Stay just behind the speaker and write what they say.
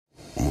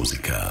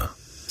המוזיקה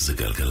זה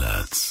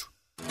גלגלץ.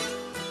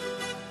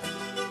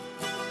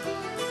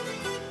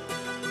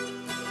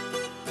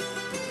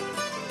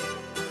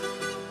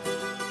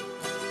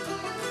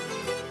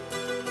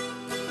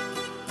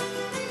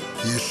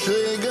 יש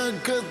רגע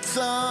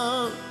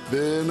קצר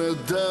בין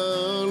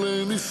אדר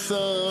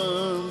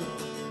לניסן,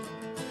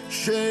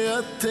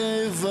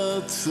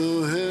 שהטבע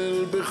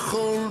צוהל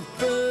בכל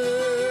פה,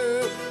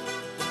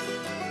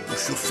 הוא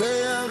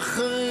שופע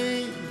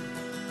חיים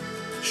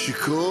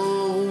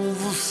שיקור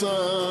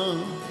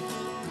ובוסר,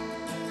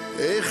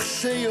 איך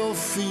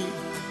שיופי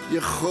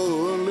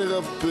יכול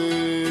לרפא.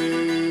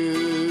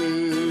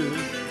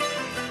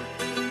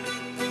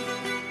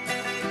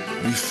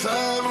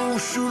 ניסר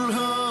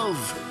ושולהב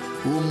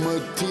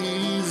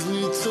ומטיב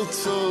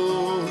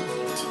ניצוצות,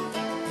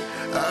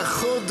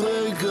 אך עוד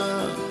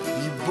רגע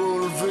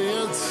ייבול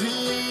ויציב,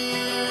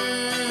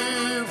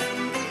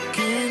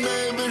 כי הנה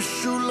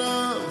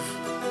בשולב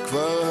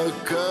כבר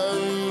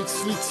הקיץ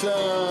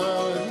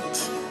ניצת,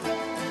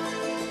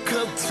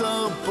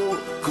 קצר פה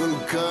כל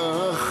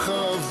כך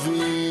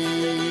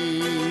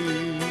אביב,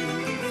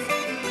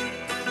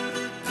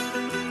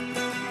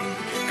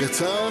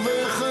 קצר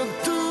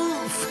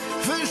וחטוף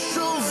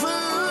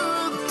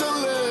ושובר את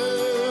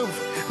הלב,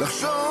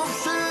 לחשוב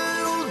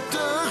שהוא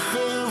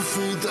תכף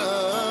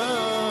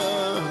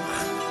ידעך,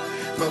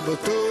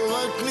 מבטו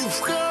רק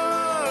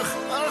נפקח,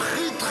 אך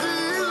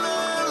התחיל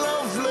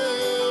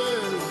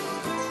ללבלב,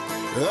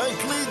 רק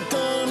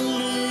ניתן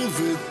לי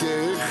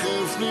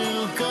ותכף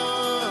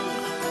נלקח,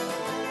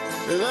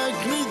 רק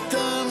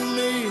ניתן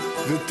לי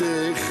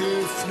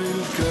ותכף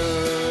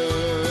נלקח.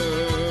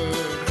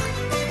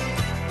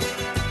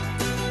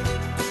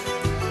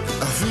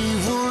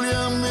 אביב מול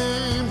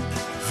ימים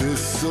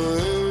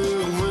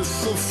וסוער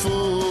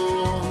וסופו,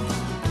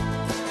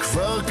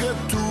 כבר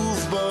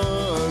כתוב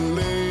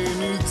בעלי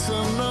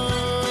ניצניו,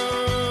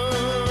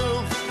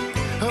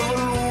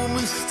 אבל הוא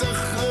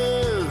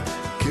מסתחרר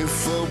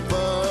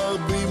כפרפר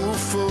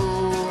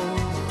במופו,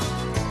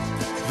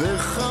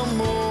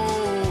 וחמו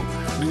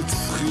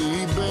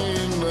נצחי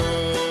בעיניו.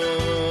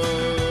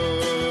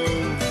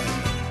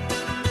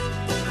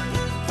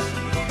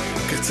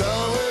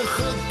 קצר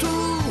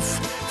וחטוף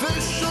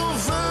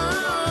ושובר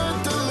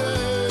את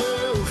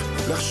הלב,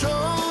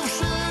 לחשוב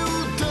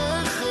שהוא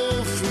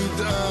תכף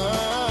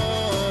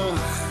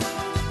ידעך,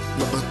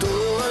 מבטו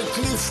רק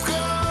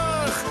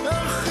נפקח,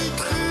 אך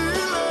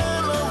התחיל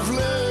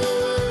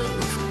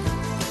ללבלב,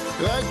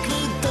 רק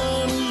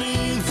ניתן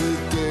לי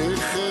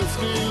ותכף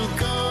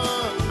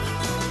נלקח,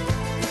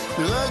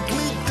 רק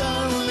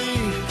ניתן לי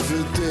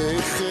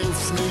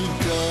ותכף נלקח.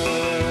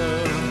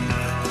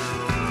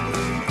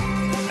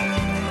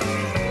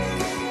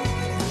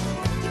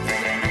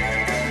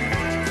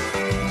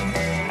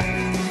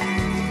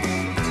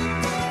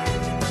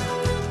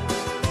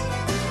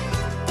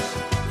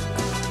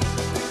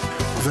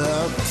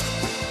 ואת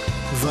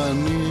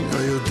ואני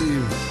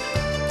היודעים,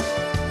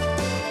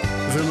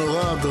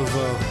 ונורא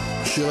הדבר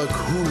שרק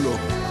הוא לא,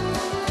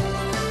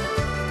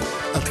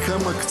 עד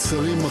כמה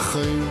קצרים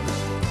החיים,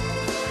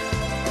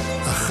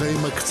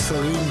 החיים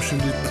הקצרים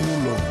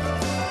שניתנו לו,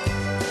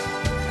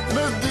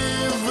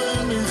 נדיב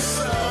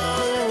ונישא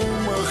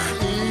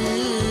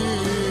ומכאיב,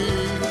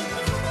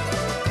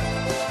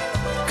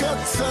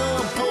 קצר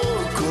פה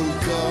כל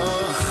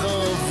כך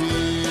אביב,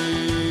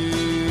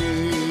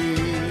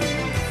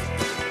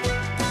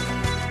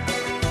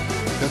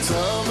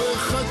 קצר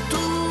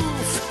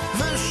וחטוף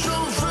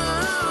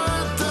ושובר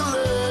את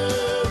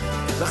הלב,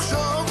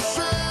 לחשוב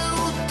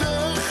שהוא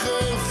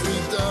תכף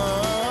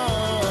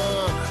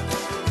ידעך,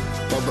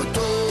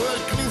 מבטו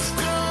רק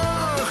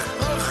נפקח,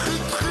 אך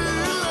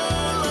התחיל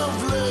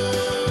ללבלב,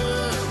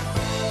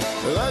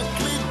 רק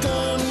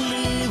ניתן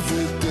לי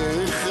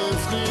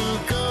ותכף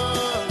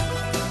נלקח,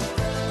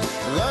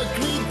 רק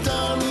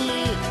ניתן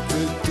לי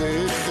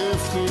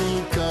ותכף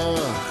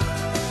נלקח,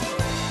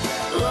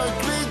 רק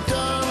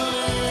ניתן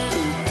לי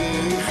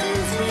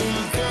ותכף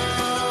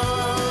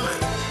נלקח,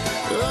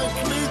 רק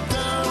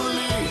ניתן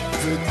לי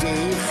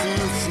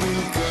ותכף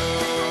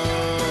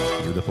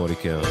נלקח. יהודה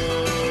פוליקר,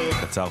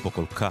 קצר פה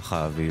כל כך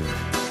האביב.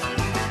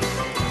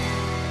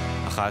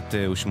 1:08,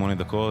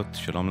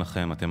 שלום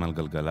לכם, אתם על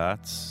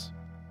גלגלץ.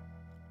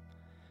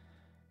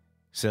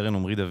 סרן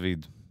עמרי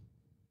דוד,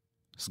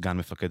 סגן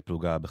מפקד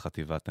פלוגה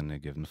בחטיבת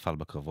הנגב, נפל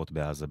בקרבות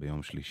בעזה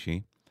ביום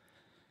שלישי.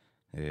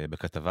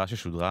 בכתבה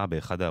ששודרה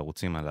באחד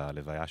הערוצים על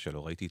הלוויה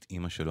שלו, ראיתי את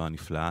אמא שלו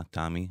הנפלאה,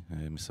 תמי,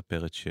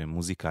 מספרת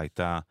שמוזיקה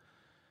הייתה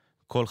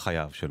כל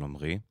חייו של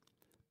עמרי.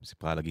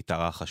 סיפרה על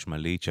הגיטרה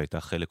החשמלית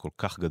שהייתה חלק כל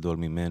כך גדול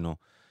ממנו,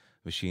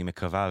 ושהיא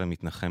מקווה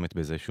ומתנחמת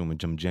בזה שהוא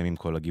מג'מג'ם עם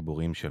כל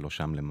הגיבורים שלו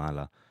שם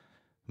למעלה,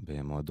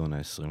 במועדון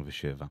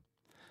ה-27.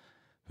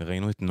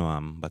 וראינו את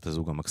נועם, בת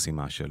הזוג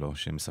המקסימה שלו,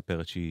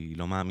 שמספרת שהיא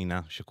לא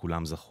מאמינה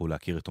שכולם זכו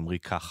להכיר את עמרי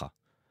ככה,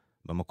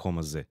 במקום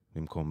הזה,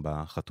 במקום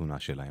בחתונה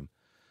שלהם.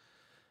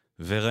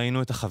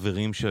 וראינו את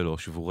החברים שלו,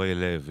 שבורי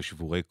לב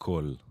ושבורי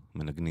קול,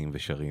 מנגנים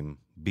ושרים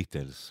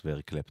ביטלס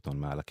ואריק קלפטון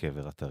מעל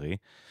הקבר הטרי.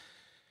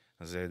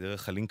 אז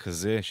דרך הלינק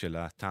הזה של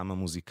הטעם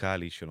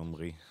המוזיקלי של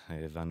עומרי,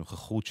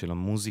 והנוכחות של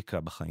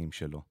המוזיקה בחיים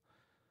שלו,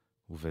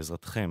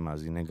 ובעזרתכם,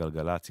 מאזיני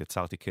גלגלצ,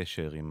 יצרתי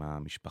קשר עם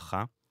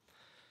המשפחה,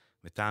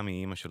 ותמי,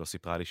 אימא שלו,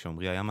 סיפרה לי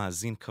שעומרי היה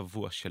מאזין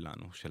קבוע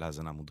שלנו, של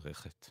האזנה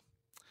מודרכת.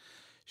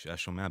 שהיה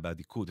שומע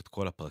באדיקות את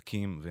כל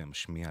הפרקים,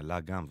 ומשמיע לה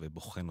גם,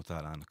 ובוחן אותה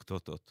על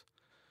האנקדוטות.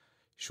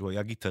 שהוא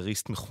היה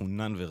גיטריסט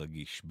מחונן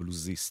ורגיש,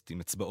 בלוזיסט, עם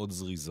אצבעות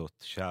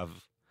זריזות, שאהב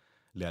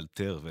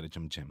לאלתר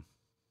ולג'מג'ם.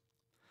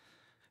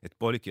 את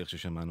פוליקר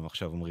ששמענו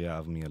עכשיו עומרי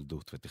אהב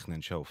מילדות,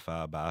 ותכנן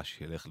שההופעה הבאה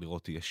שילך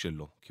לראות תהיה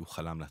שלו, כי הוא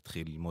חלם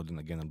להתחיל ללמוד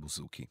לנגן על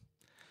בוזוקי.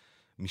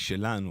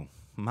 משלנו,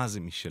 מה זה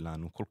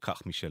משלנו? כל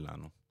כך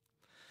משלנו.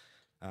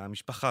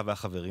 המשפחה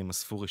והחברים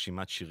אספו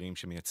רשימת שירים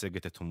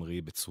שמייצגת את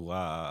עומרי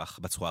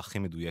בצורה הכי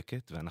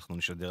מדויקת, ואנחנו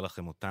נשדר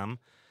לכם אותם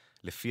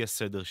לפי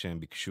הסדר שהם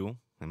ביקשו.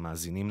 הם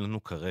מאזינים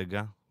לנו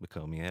כרגע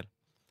בכרמיאל.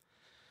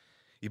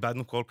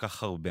 איבדנו כל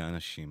כך הרבה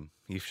אנשים,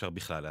 אי אפשר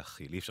בכלל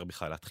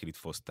להתחיל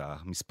לתפוס את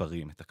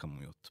המספרים, את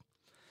הכמויות.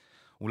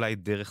 אולי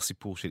דרך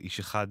סיפור של איש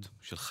אחד,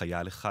 של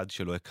חייל אחד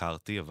שלא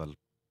הכרתי, אבל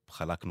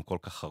חלקנו כל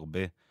כך הרבה,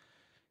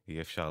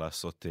 אי אפשר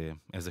לעשות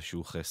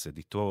איזשהו חסד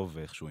איתו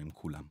ואיכשהו עם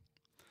כולם.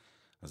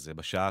 אז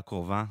בשעה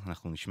הקרובה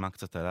אנחנו נשמע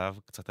קצת עליו,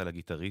 קצת על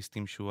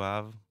הגיטריסטים שהוא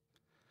אהב,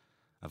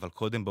 אבל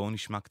קודם בואו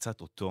נשמע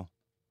קצת אותו,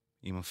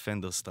 עם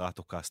הפנדר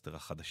סטרטוקסטר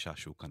החדשה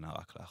שהוא קנה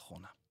רק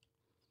לאחרונה.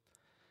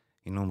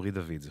 הנה עמרי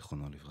דוד,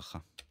 זכרונו לברכה.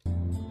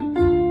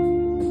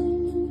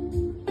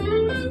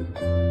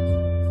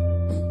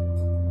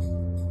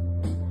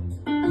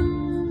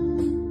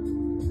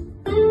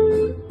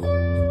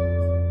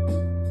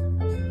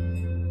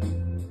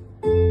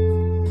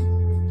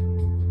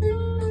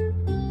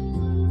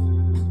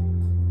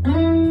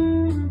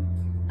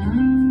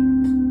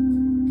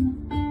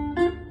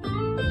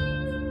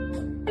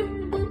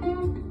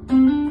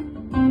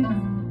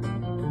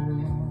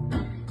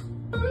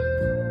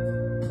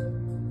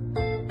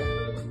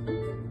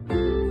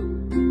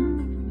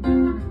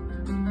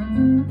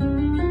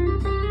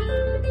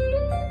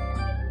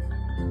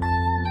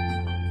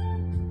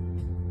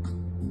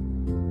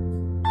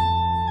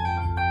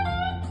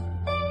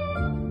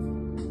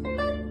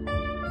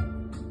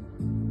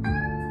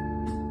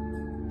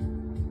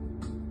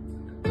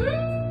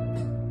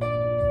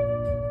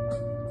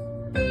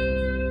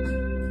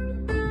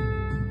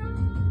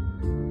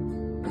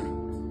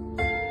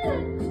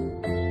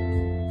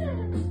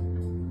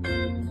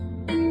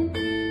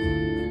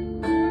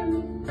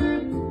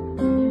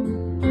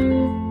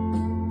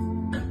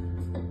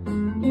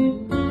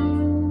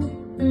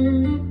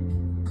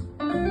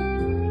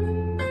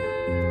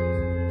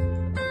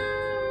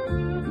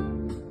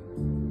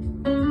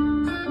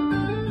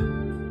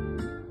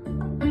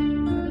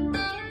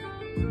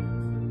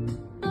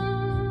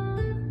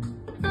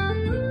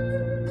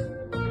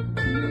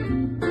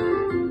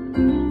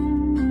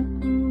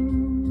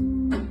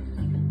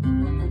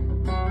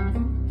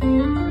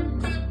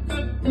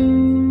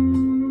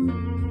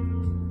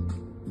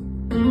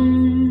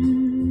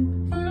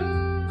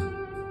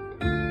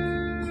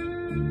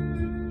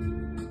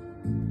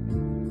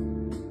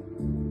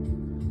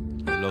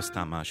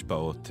 סתם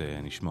ההשפעות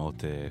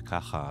נשמעות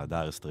ככה,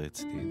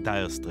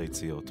 דייר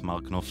סטרייטסיות.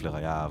 מרק קנופלר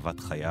היה אהבת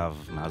חייו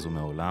מאז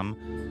ומעולם.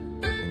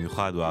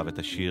 במיוחד הוא אהב את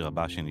השיר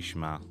הבא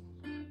שנשמע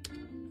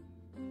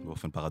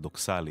באופן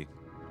פרדוקסלי,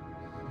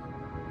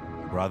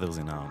 Brothers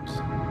in Arms.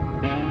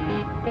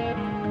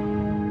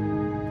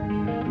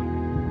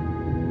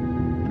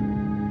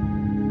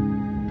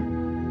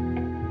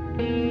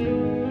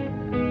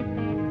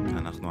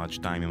 אנחנו עד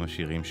 2 עם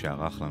השירים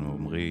שערך לנו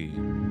עמרי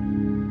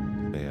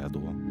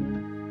בהיעדרו.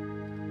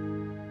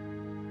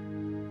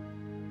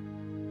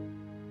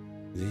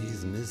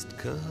 These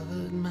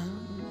mist-covered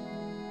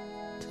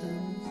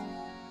mountains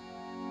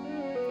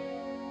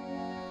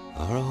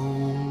are a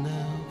home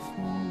now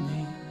for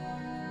me,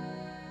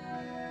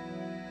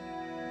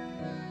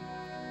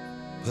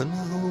 but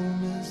my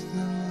home is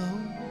the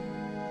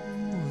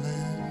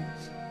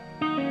lowlands,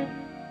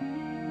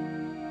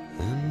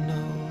 and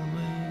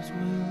always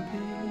will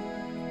be.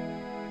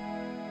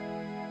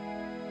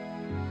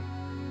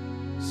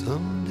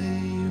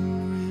 Someday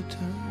you'll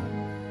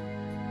return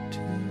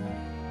to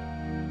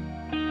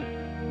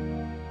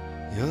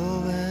your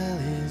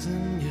valleys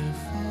and your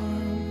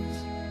farms,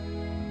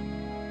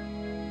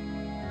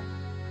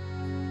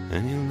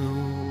 and you'll no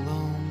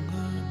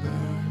longer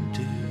burn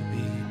to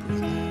be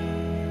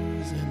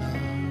brothers in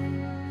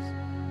arms.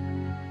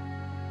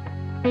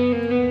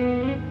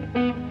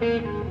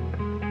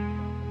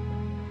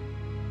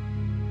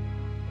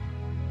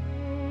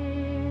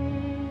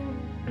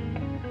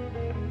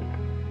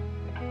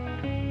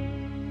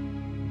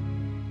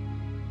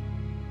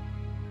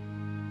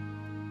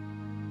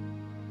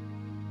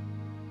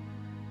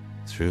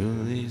 Through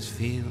these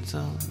fields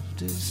of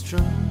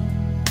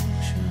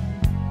destruction,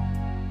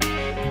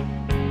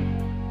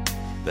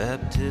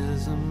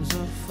 baptisms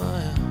of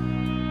fire,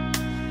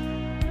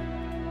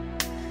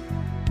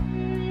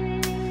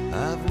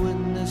 I've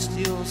witnessed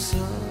your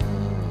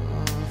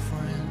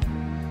suffering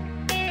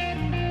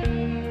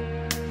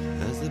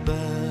as the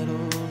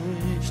battle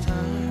raged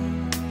high.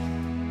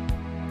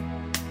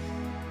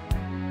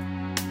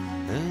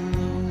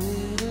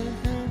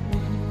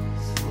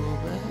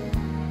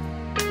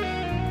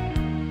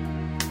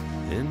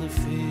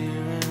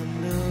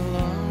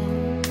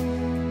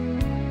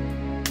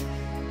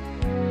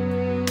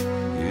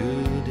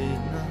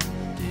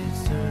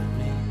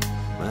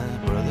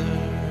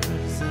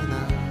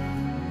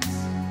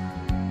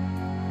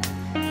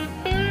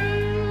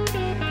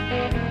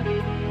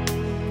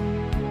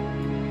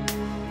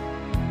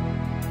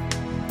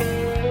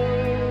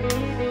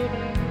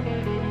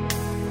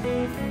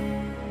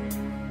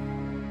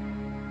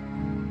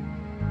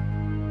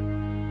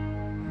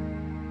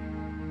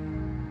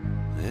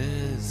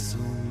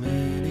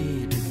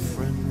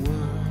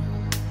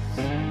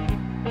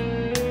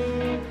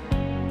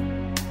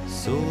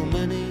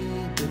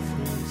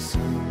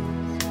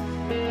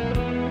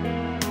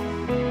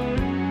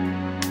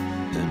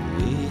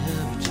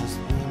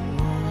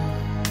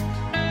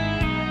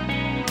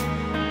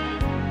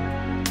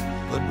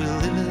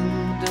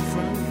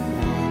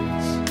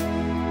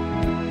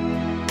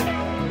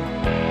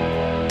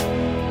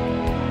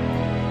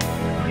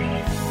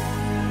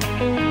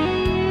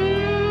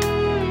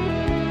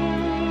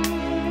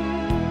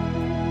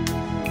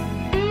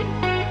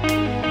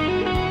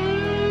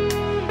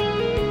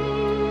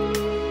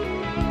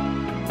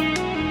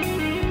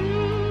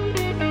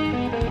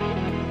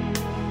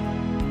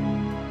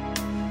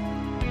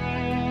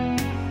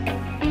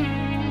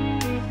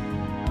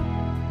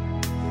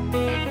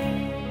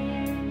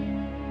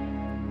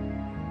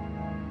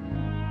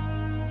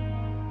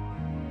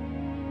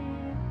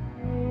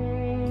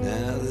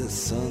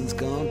 sun's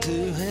gone to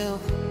hell.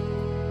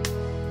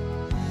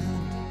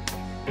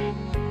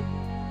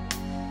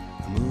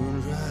 The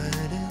moon's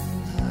riding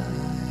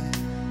high.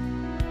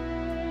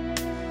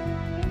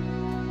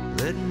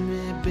 Let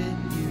me bid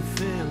you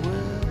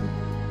farewell.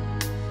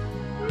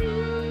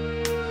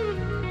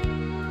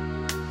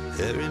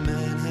 Every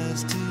man has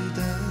to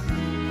die,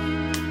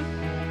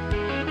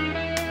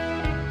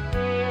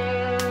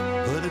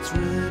 but it's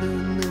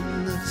written in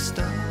the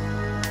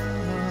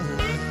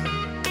starlight,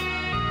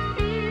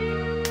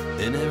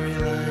 in every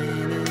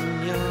line in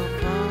your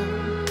palm.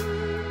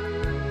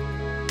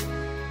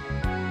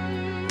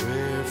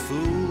 We're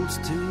fools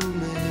to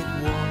make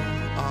war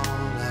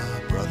on our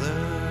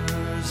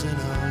brothers in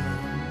arms.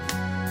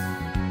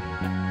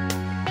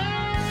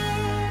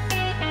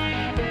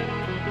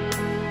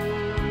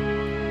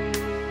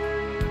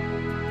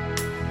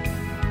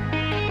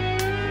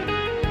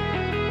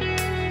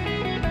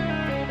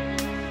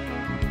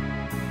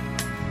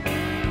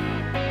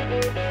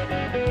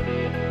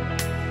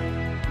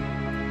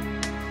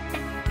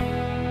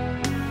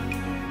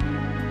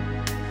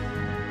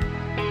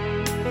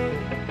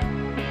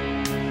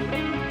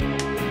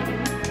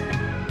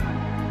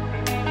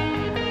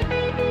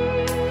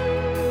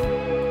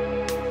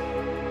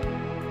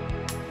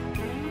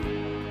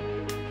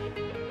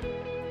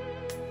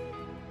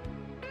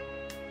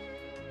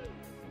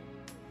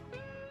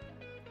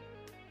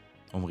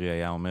 עמרי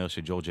היה אומר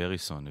שג'ורג'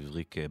 הריסון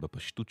הבריק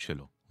בפשטות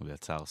שלו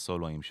ויצר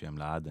סולואים שהם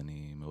לעד,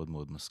 אני מאוד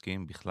מאוד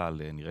מסכים.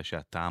 בכלל נראה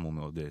שהטעם הוא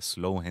מאוד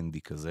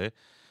סלואו-הנדי כזה,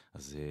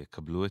 אז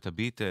קבלו את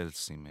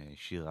הביטלס עם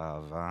שיר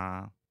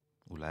האהבה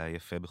אולי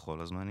היפה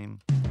בכל הזמנים.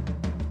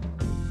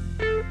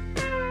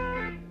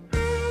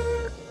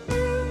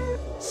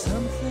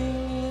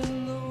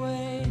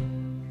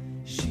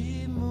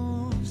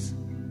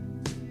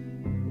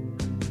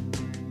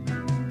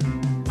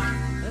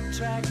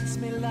 Attracts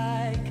me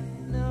like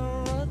no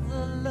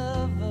other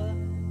lover.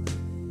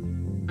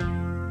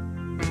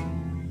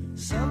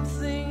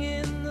 Something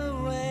in the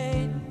way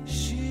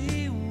she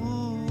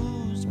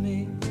woos me.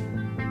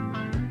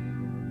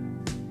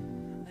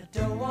 I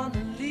don't want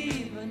to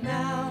leave her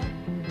now.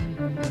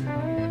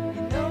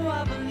 You know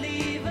I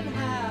believe in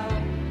how.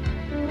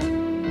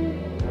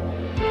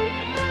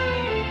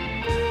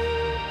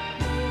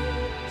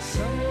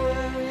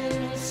 Somewhere in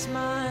her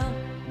smile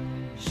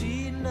she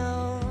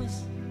knows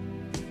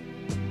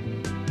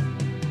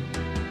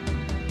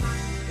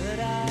that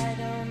I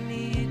don't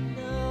need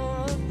no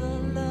other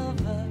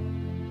lover.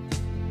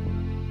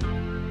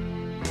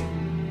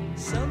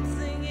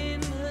 Something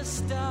in her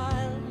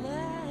style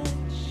that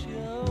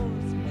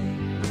shows me.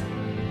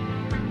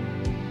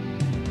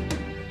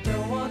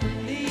 Don't want to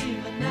leave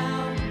her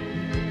now.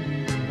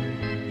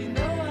 You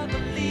know I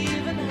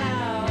believe in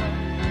how.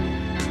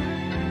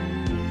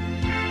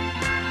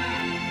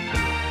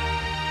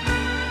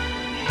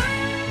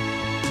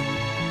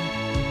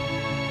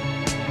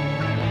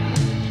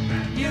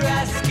 You're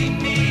asking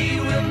me,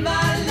 will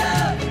my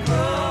love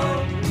grow?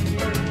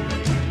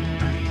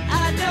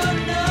 I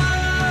don't know,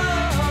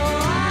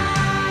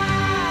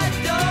 I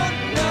don't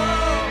know.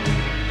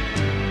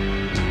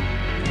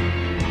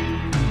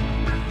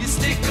 You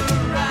stick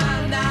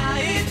around now,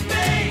 it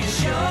may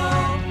show.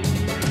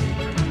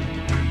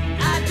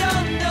 I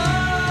don't know,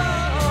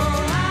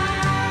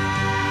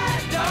 I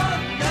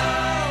don't know.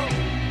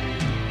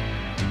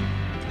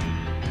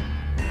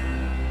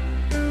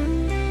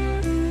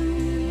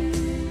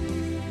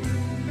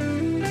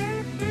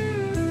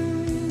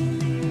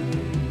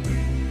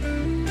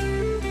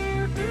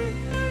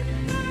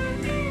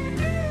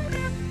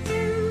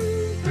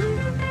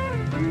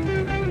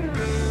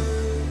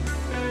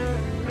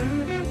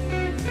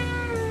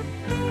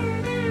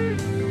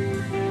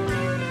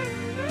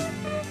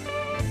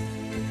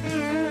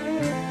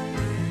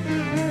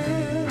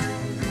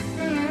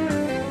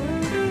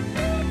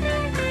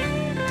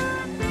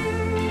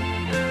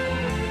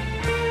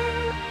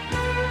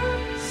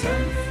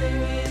 Something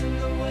in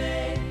the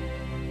way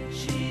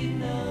she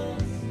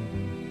knows,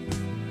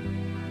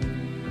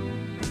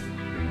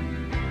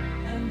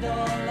 and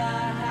all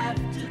I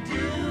have to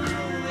do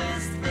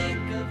is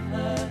think of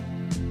her.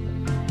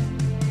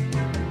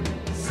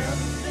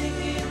 Something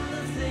in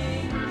the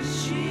things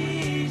she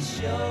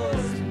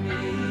shows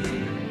me.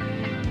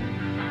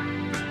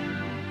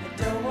 I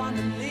don't want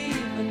to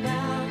leave her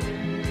now.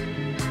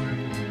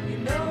 You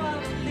know I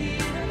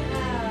believe in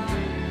how.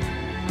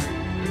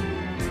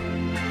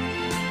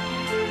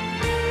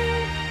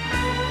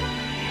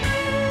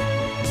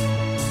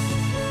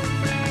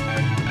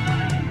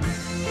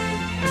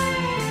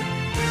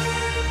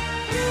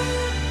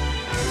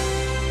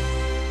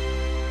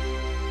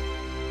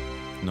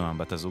 נועם,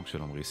 בת הזוג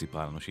של עמרי,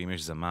 סיפרה לנו שאם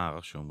יש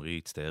זמר שעמרי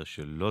הצטער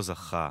שלא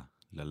זכה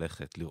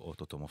ללכת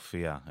לראות אותו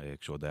מופיע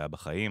כשעוד היה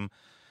בחיים,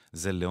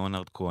 זה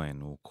ליאונרד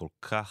כהן. הוא כל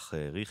כך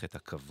העריך את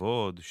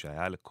הכבוד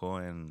שהיה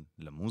לכהן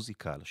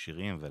למוזיקה,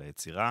 לשירים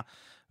וליצירה,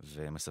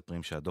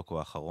 ומספרים שהדוקו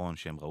האחרון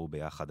שהם ראו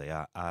ביחד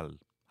היה על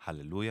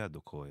הללויה,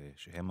 דוקו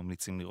שהם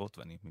ממליצים לראות,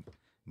 ואני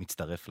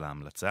מצטרף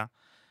להמלצה.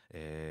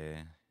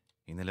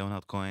 הנה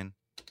ליאונרד כהן,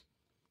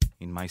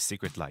 In My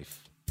Secret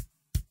Life.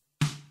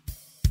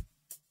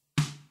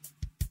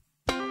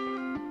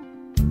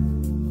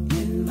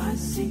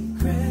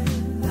 secret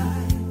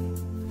life,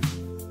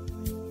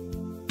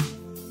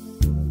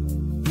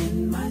 in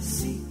my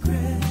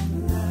secret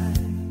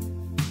life,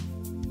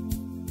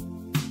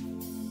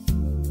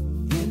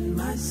 in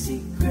my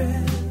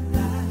secret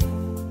life,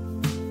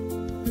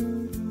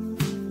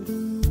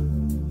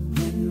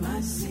 in my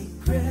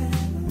secret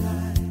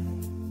life.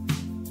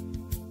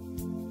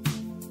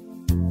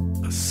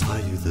 I saw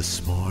you this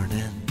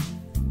morning.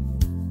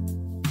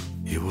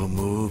 You were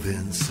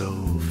moving so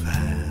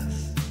fast.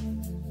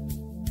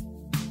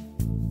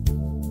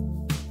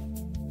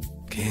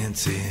 Can't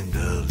seem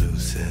to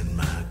loosen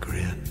my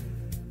grip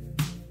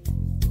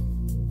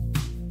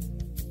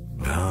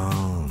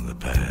on the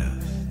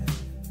path.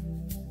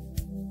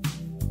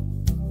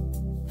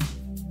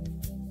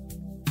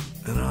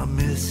 And I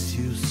miss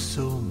you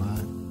so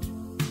much.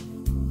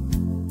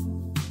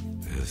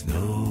 There's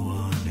no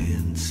one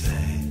in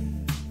sight.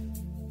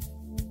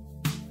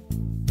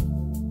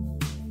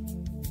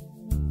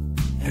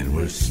 And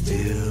we're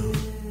still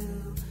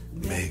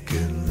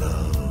making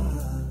love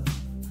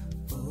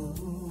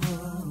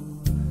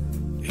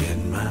in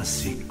my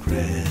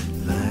secret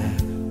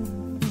life,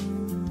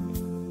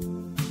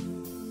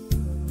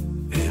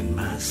 in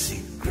my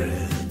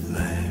secret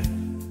life.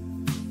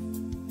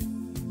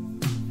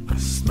 I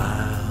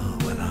smile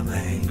when I'm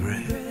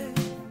angry,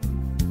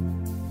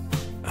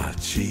 I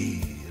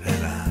cheat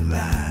and I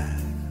lie,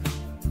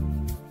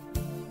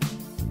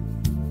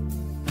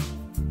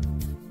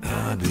 I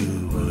do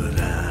what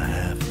I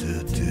have to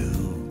do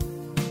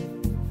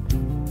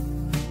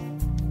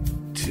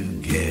to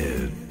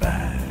get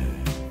by.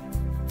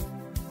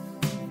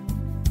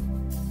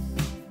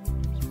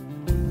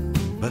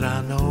 But I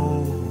know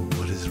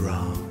what is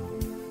wrong,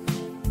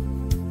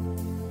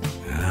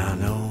 and I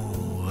know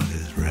what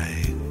is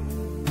right,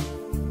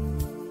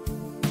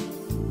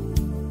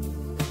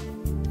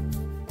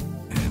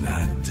 and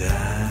I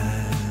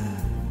die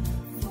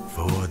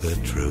for the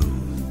truth.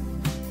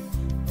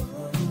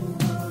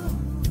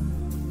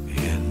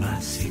 In my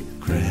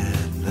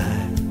secret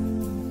life,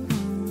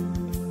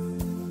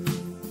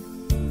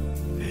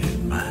 in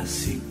my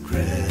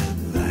secret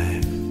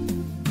life.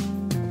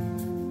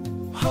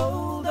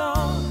 Hold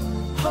on,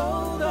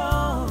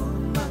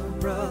 my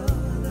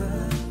brother,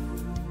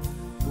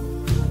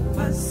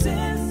 my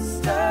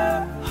sister,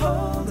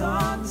 hold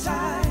on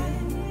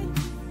tight.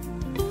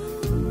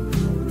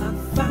 I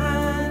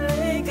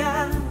finally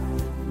got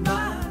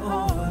my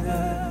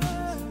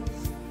orders.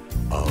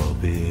 I'll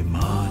be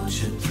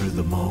marching through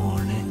the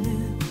morning,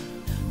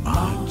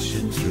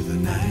 marching through the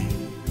night,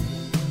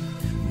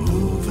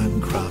 moving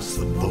across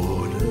the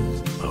borders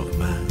of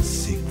my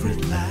secret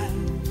life.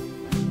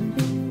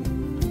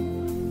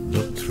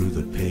 Look through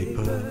the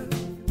paper,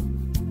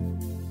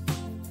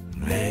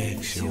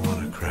 makes you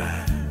wanna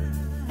cry.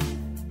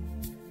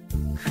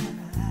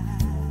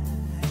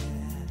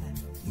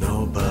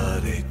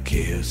 Nobody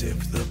cares if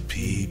the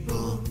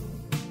people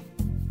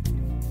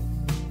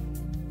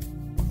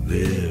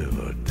live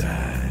or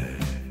die.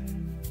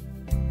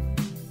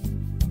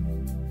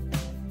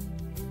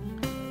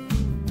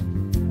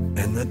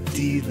 And the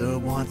dealer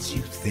wants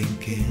you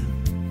thinking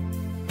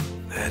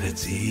that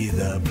it's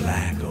either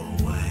black or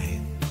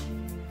white.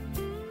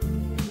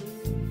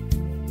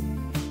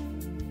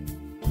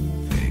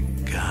 Thank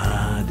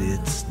God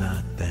it's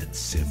not that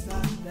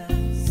simple.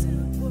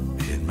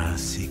 In my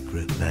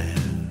secret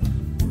land,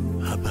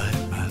 I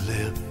bite my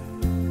lip,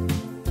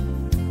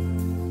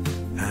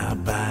 I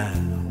buy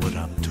what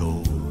I'm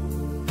told.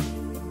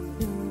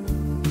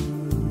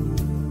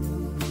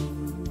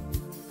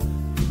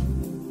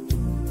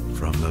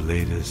 From the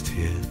latest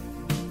hit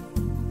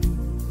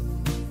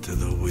to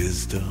the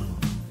wisdom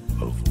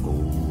of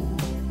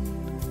old.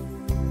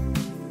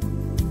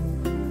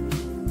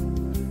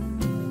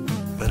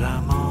 But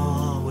I'm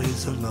always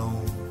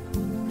alone,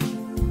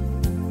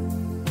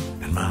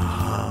 and my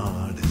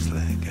heart is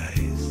like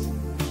ice.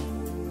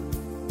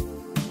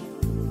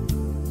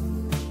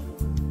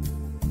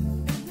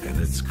 And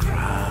it's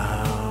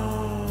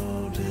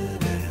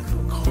crowded and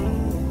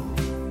cold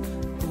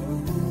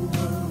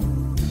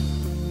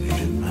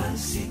in my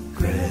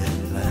secret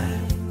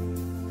life,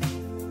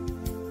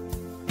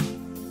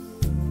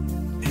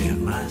 in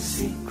my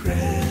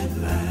secret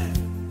life,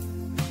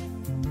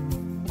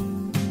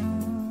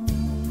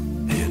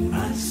 in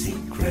my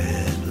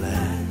secret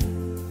life,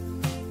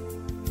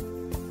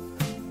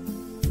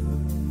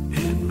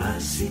 in my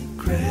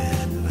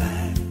secret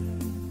life,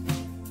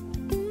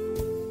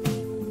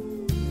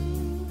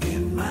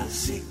 in my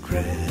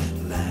secret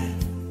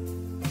life.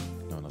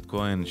 ליאונרד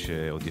כהן,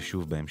 שעוד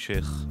ישוב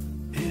בהמשך.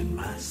 In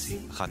my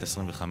secret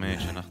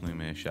 1:25, אנחנו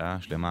עם שעה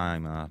שלמה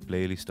עם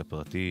הפלייליסט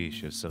הפרטי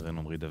של סרן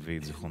עמרי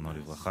דוד, זכרונו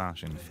לברכה,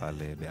 שנפעל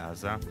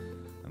בעזה.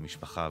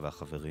 המשפחה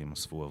והחברים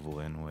אספו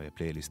עבורנו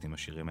פלייליסט עם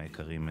השירים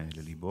היקרים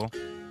לליבו.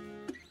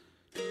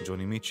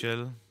 ג'וני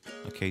מיטשל,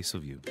 A Case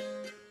of You.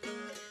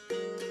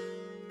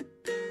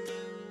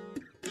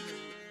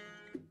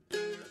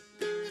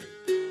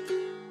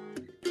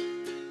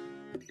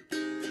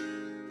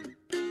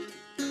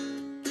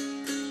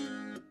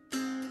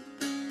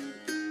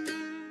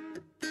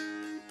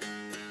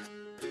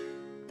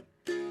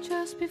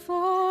 Just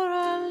before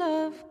our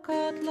love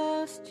got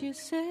lost, you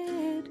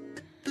said,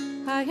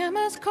 I am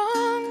as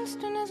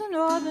constant as a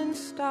northern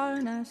star.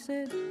 And I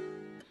said,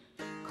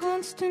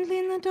 constantly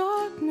in the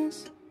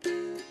darkness,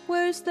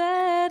 where's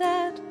that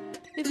at?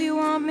 If you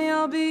want me,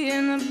 I'll be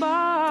in the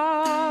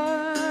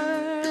bar.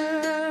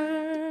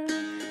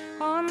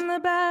 On the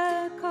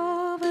back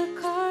of a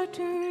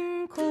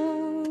cartoon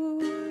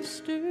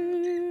coaster,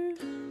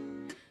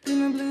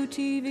 in a blue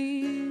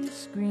TV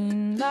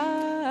screen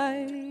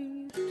light,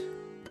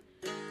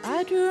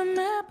 I drew a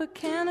map of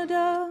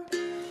Canada.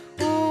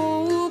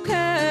 Oh,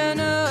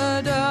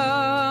 Canada,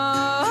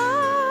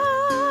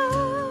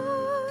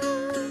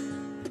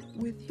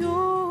 with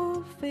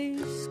your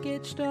face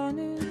sketched on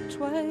it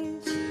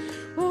twice.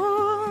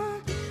 Oh,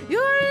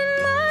 you're in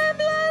my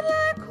blood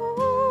like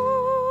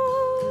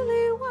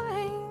holy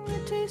wine.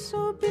 It tastes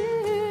so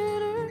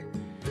bitter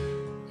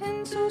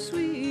and so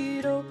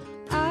sweet. Oh,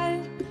 I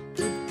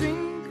could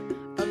drink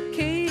a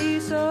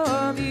case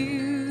of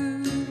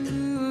you,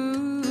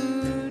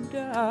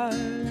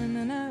 darling,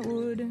 and I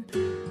would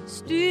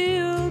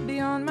still be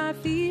on my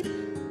feet.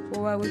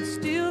 Oh, I would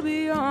still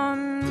be on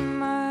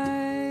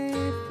my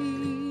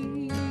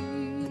feet.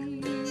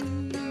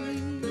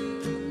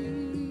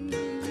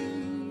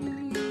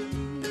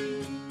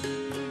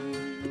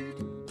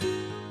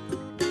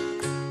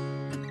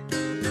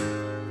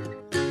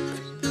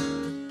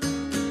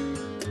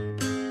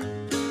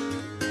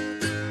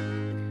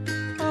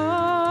 I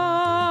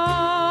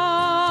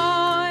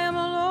am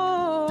a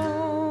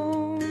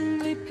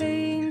lonely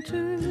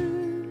painter.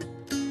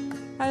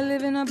 I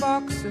live in a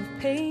box of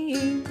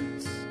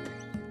paints.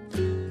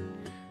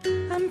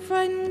 I'm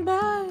frightened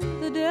by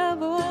the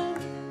devil,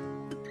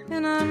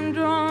 and I'm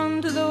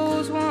drawn to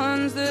those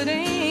ones that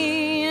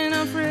ain't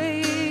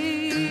afraid.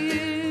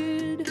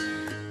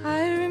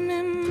 I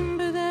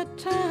remember that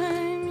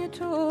time you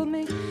told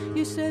me,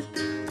 you said,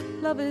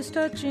 love is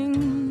touching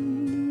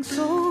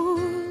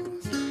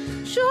souls.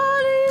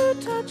 Surely you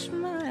touch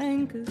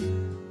mine, 'cause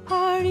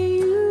part of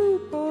you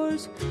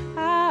pours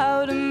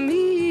out of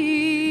me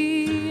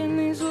in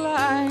these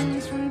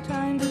lines from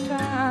time to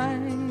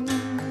time.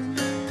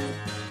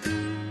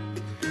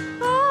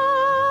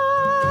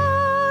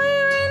 Oh,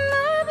 you're in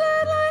my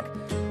blood like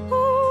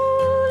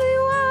holy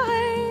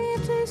wine.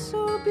 It tastes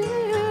so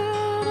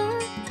bitter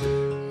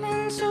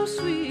and so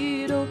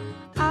sweet. Oh,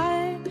 I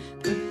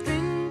could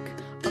drink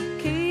a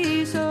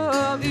case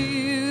of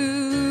you,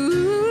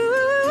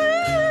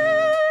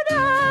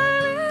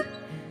 darling.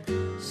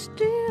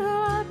 Still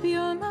I'd be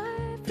on my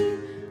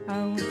feet. I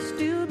would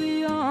still be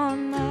on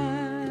my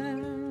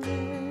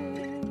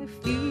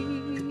feet.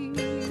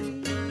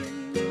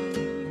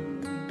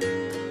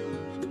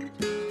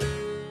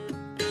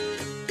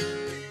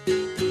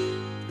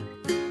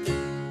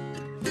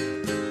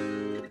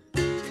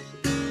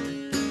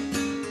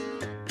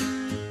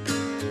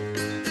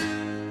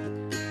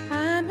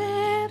 I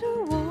met a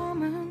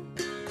woman,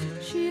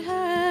 she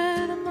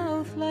had a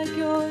mouth like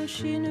yours.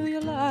 She knew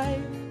your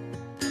life,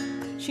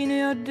 she knew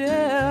your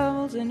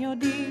devils and your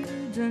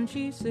deeds. And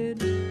she said,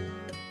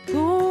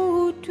 go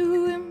to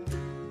him,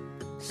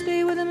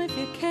 stay with him if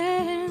you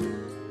can,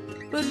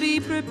 but be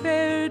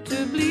prepared to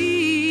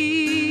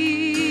bleed.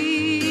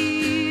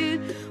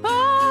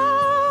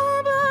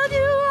 Oh, but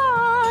you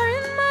are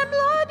in my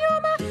blood,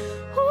 you're my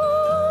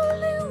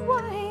holy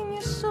wine.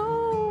 You're so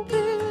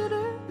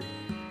bitter,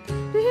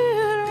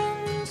 bitter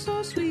and so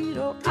sweet.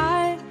 Oh,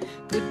 I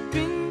could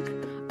drink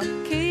a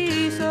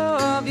case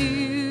of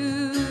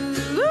you,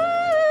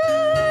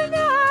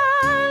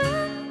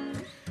 darling.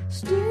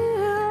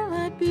 Still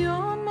I'd be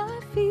on my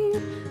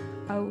feet.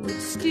 I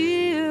would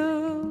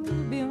still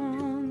be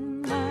on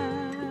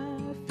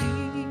my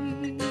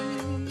feet.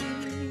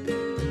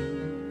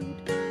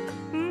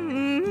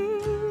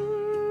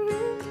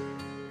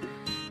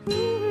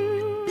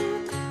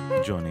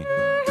 ג'וני,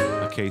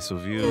 A Case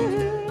of You.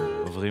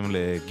 עוברים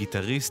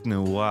לגיטריסט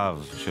נעוריו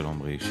של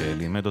עומרי,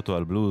 שלימד אותו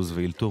על בלוז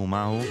ואילתור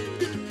מהו.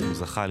 הוא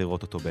זכה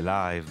לראות אותו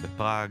בלייב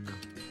בפראג.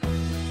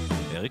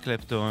 אריק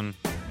קלפטון,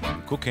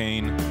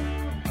 קוקיין,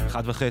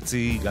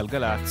 1.5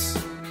 גלגלצ.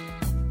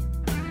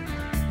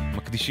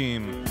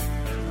 מקדישים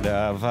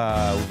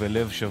באהבה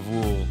ובלב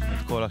שבור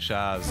את כל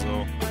השעה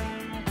הזו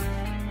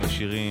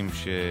לשירים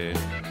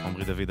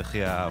שעומרי דוד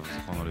הכי אהב,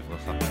 זכרונו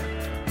לברכה.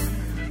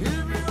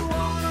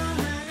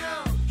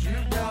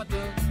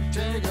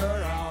 Take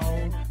her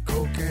out,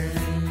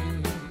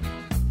 cocaine.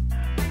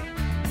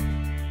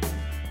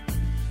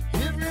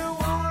 If you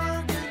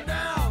wanna get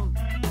down,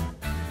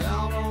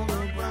 down on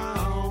the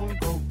ground,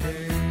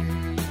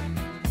 cocaine.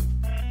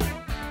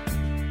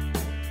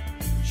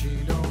 She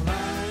don't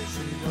lie,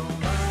 she don't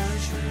lie,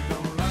 she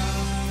don't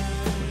lie,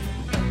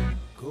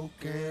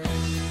 cocaine.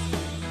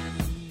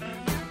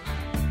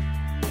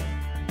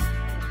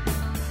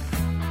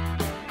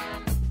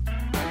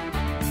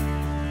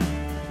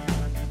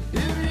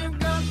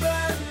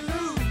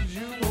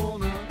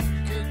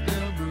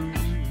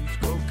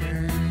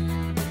 Cocaine.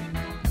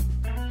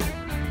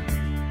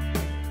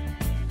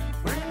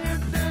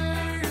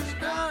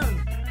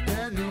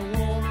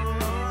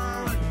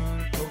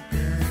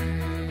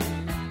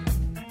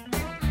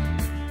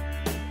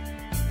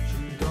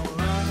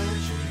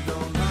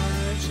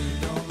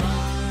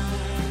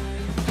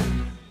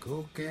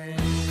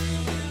 cocaine.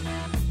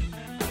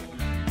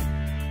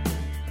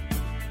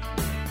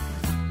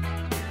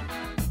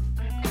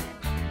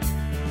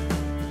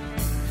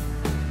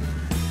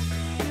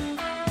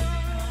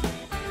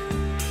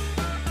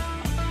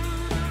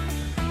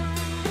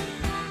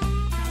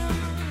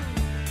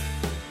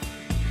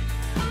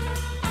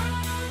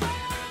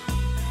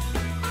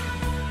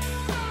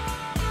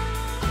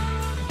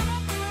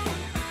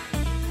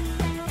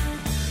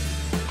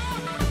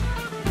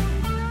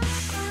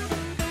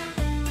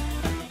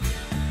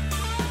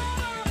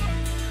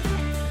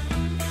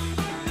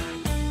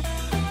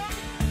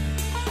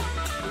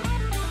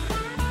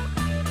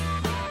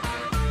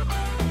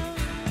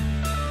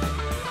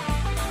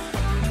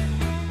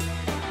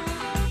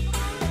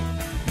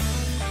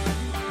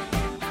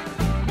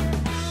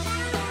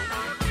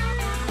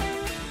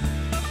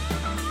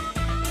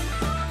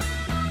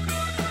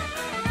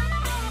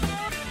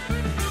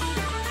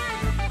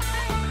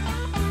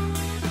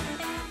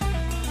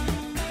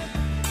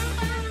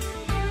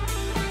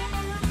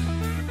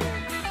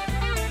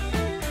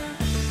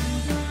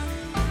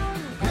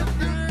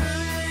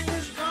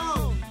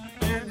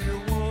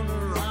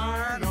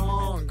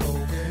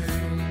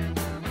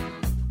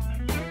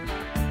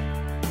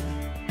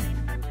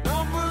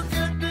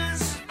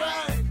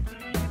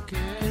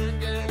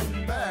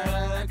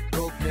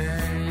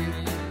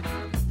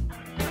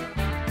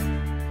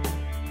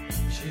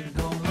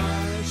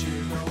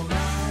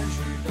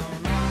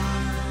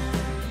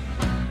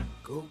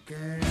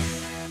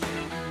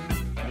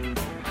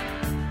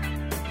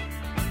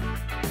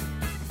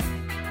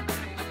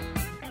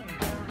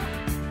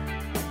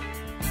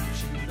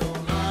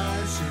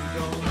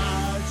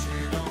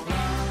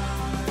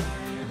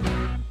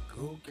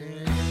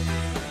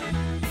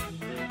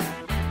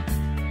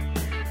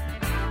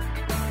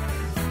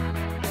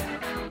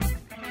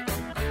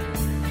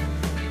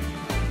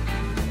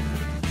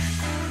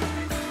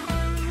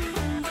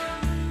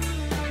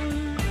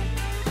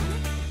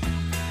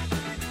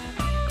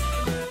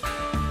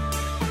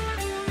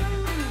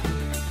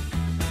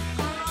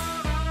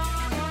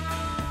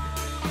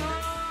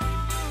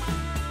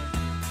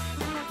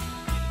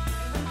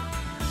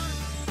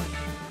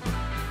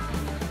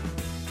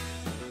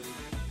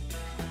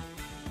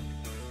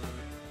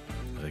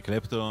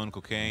 קלפטון,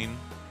 קוקיין.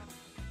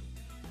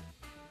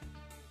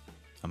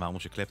 אמרנו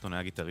שקלפטון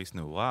היה גיטריסט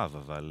נעורב,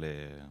 אבל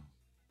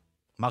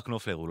מרק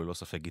נופלר הוא ללא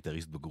ספק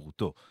גיטריסט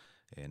בגרותו.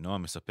 נועה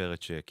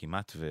מספרת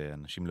שכמעט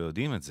ואנשים לא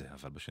יודעים את זה,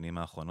 אבל בשנים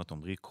האחרונות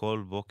עמרי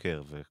כל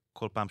בוקר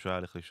וכל פעם שהוא היה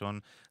הלך לישון,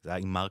 זה היה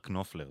עם מרק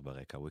נופלר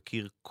ברקע. הוא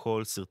הכיר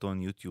כל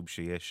סרטון יוטיוב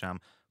שיש שם,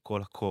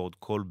 כל אקורד,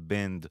 כל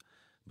בנד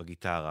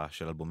בגיטרה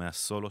של אלבומי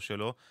הסולו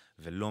שלו,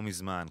 ולא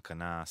מזמן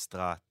קנה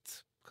סטראט,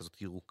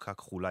 כזאת ירוקה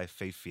כחולה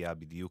יפהפייה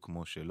בדיוק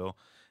כמו שלו.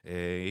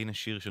 הנה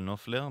שיר של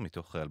נופלר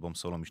מתוך אלבום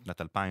סולו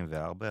משנת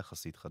 2004,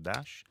 יחסית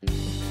חדש,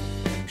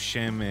 עם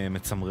שם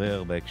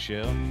מצמרר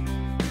בהקשר,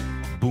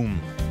 בום,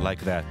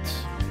 like that.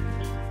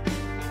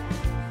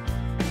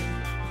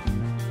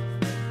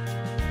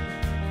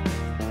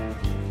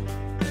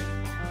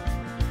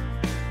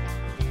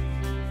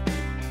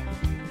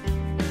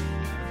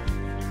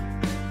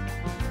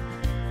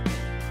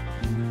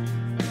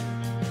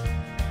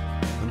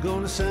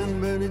 Going to San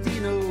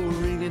Bernardino,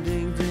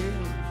 ring-a-ding-ding.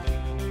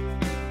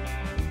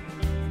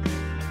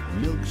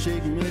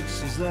 Milkshake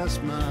mixes, that's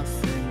my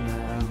thing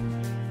now.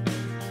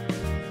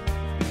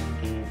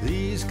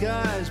 These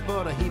guys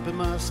bought a heap of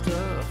my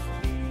stuff,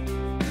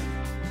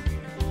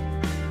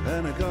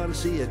 and I gotta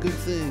see a good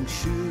thing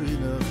sure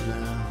enough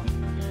now.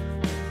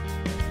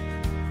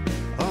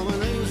 Oh, my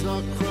name's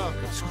not Croc,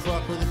 it's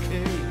Croc with a K.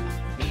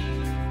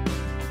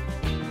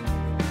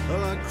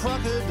 Well, like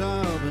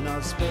crocodile, but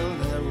not spelled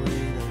that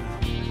way now.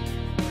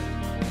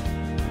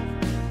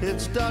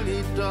 It's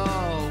doggy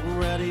dog,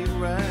 ratty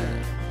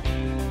rat,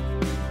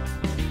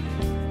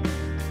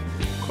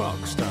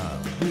 Croc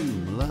style,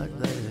 boom like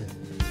that.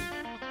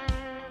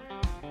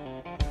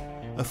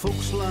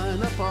 Folks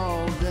line up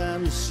all down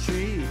the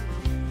street,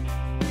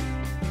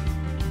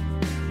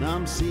 now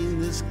I'm seeing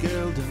this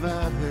girl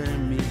divide her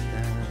and me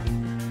down.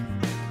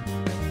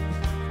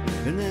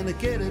 And then I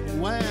get it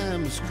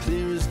wham, as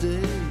clear as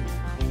day.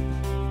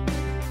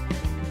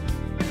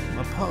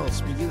 My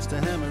pulse begins to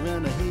hammer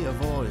and I hear a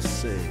voice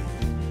say,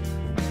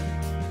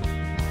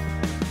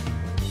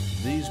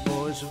 these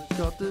boys have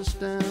got this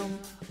down,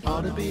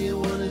 ought to be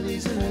one of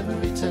these in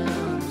every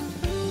town.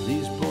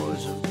 These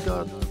boys have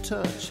got the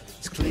touch,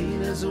 it's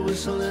clean as a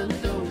whistle and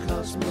it don't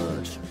cost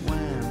much.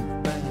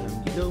 Wham,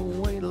 bam, you don't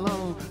wait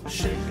long,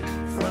 shake it,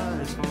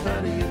 fries, how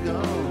do you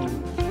go?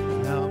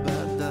 How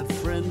about that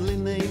friendly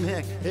name?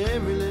 Heck,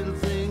 every little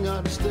thing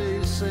ought to stay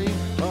the same.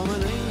 Oh, my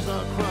name's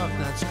not Croc,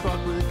 that's Croc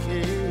with a K.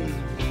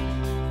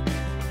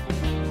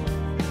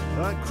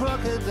 Like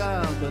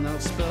crocodile, but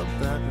not spelt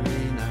that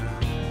way now.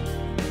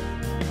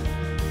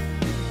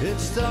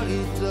 It's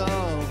doggy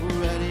dog,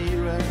 ready,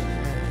 rat.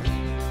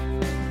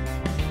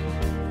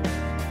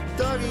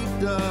 Doggy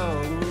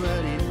dog,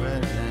 ready,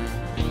 rat.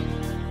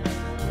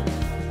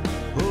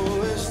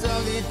 Oh, it's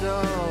doggy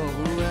dog,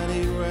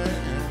 ready,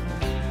 rat.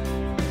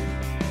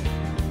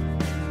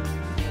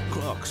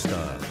 Rock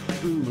star,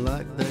 boom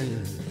like that.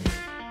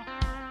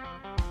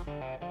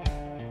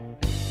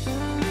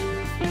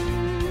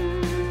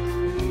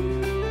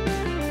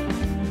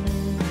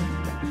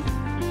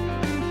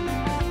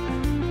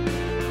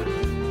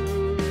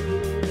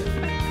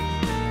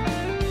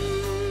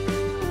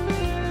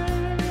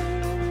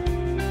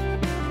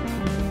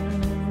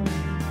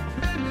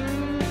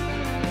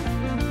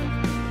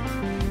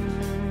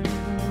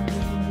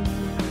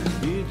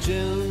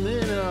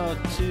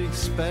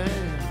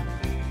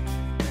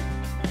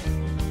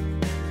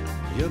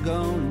 You're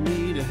gonna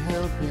need a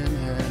helping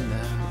hand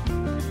now.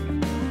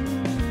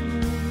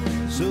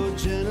 So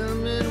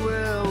gentlemen,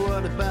 well,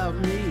 what about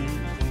me?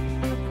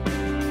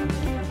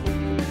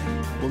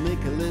 We'll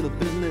make a little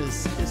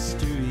business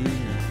history.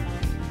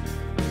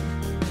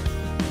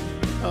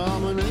 Oh,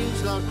 my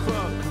name's not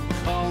Croc,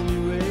 call me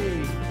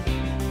Ray.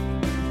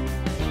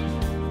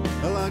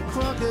 I like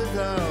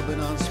crocodile, but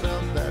not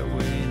spelled that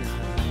way now.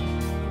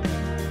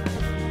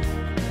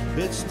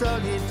 It's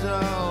doggy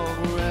dog,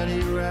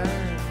 ready,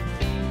 right?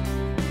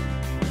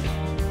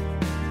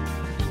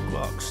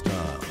 Rock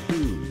star,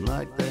 boom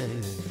like that.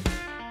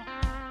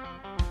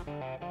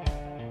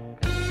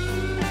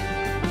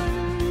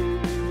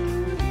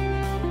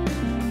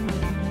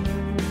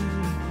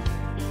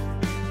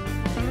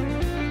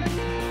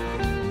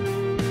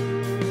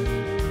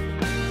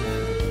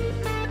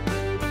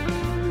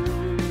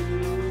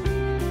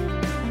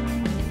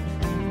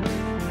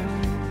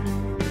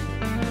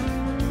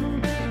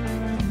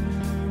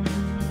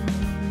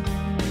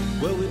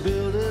 Well, we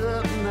build it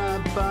up and I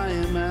buy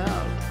him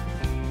out.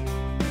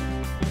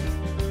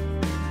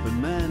 But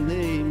man,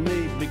 they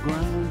made me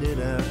grind it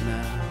out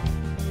now.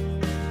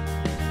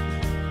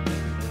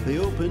 They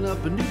open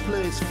up a new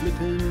place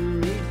flipping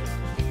meat.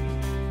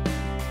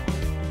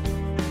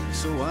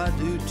 So I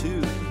do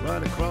too,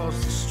 right across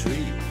the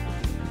street.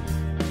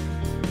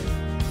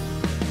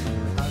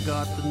 I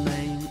got the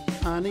name,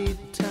 I need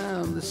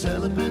town. They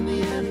sell up in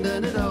the end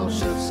and it all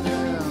shuts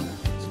down.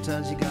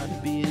 Sometimes you gotta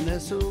be an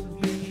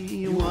SOB.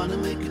 You wanna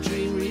make a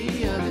dream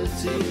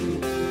reality.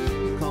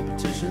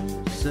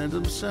 Competition, send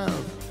them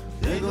south.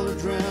 They're gonna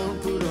drown,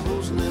 put a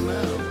hose in their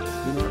mouth.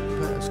 You're not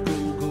past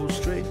go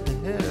straight to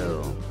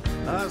hell.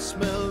 I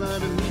smell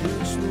that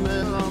immediate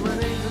smell. Oh, my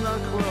name's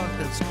not Croc,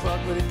 that's Croc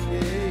with a K.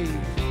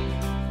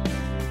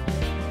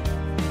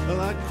 I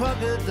like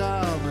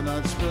crocodile, but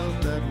not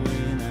spelled that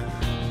way now.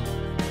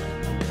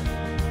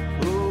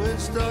 Oh,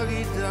 it's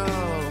doggy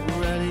dog,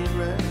 ready,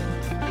 ready.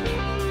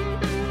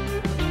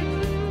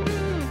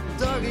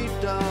 Doggy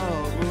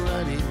dog,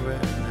 ready,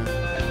 ready now.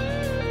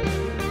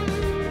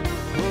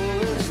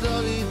 Oh, it's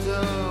doggy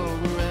dog,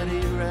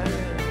 ready,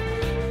 ready.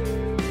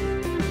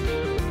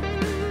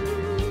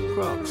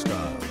 Rock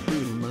star,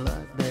 boom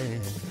like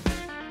that.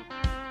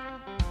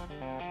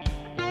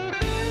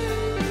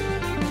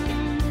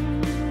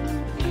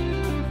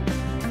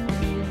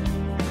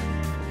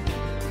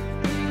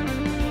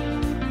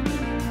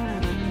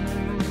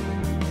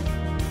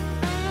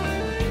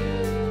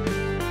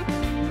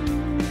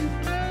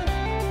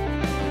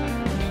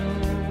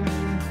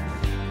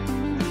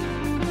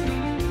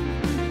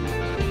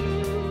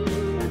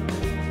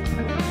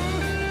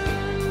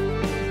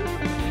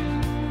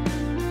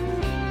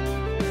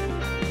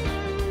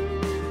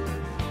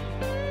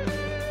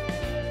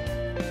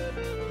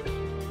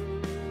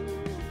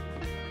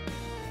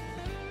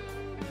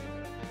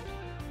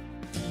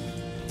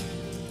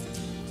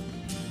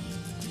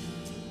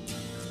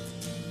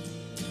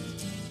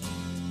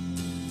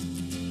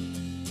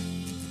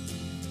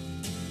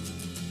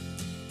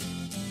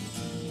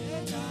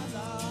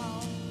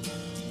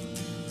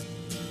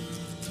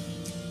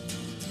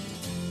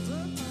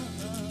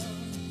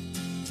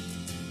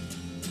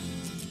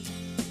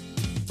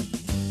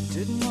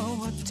 Didn't know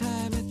what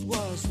time it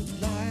was, the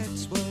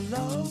lights were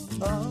low.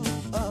 Oh,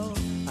 oh.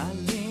 I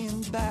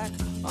leaned back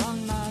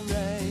on my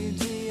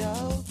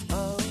radio.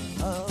 Oh,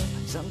 oh.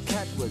 Some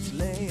cat was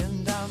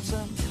laying down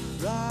some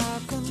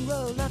rock and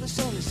roll, that is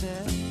all he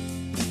said.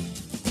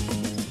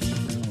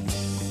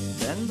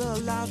 Then the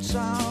loud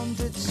sound,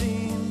 it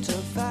seemed to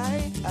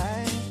fade.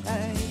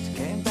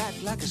 Came back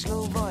like a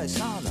slow voice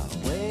on a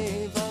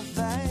wave of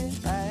fade.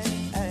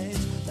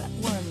 That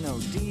weren't no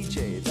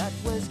DJ, that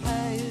was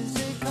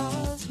hazy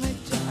cosmic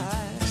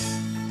jive.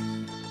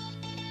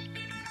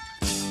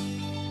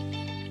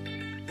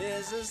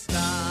 There's a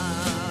starman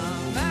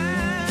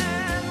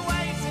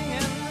waiting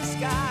in the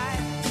sky.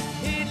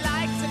 He'd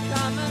like to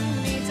come and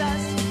meet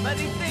us, but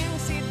he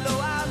thinks he'd blow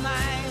our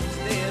minds.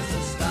 There's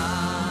a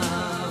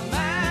starman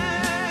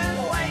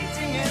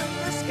waiting in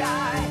the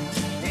sky.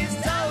 He's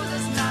told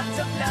us not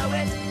to blow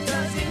it,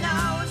 'cause he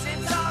knows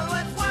it's all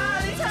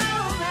worthwhile. He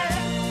told me,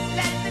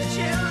 let the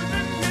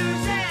children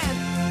lose it,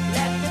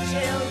 let the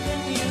children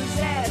use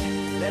it,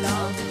 let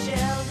all the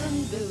children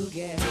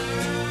boogie.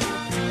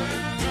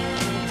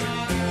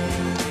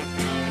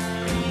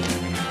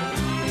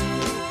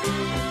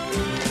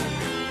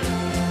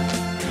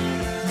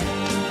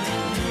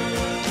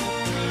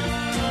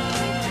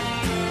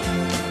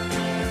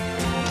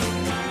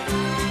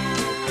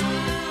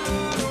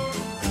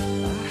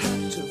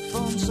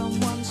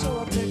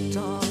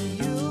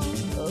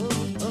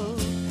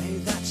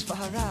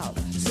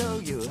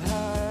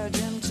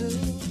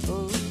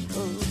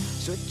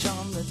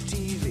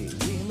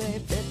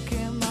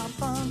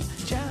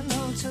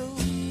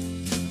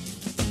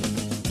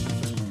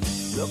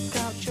 Look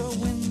out your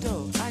window,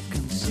 I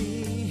can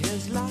see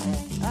his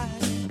light.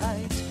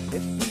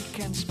 If we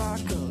can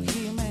sparkle,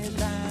 he may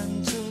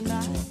land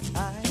tonight.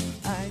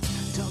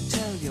 Don't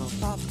tell your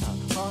papa,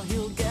 or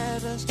he'll get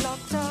us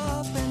locked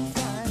up in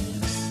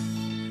fights.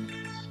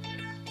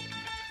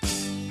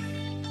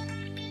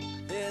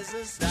 There's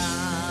a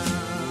starman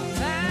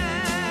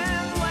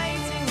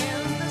waiting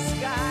in the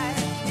sky.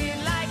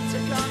 He'd like to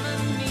come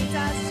and meet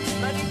us,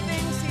 but he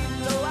thinks he'd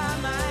blow our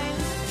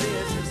minds.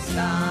 There's a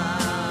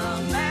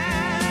starman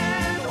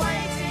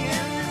waiting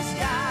in the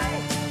sky.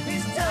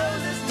 He's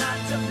told us not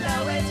to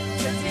blow it,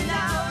 'cause he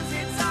knows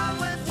it's all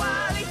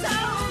worthwhile. He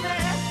told me,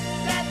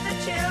 let the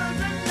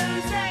children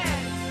lose it,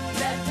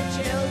 let the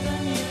children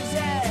use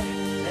it,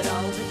 let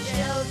all the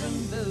children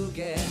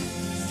boogie.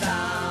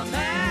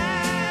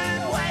 Starman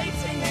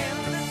waiting in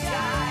the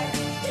sky.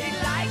 He'd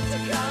like to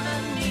come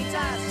and meet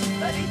us,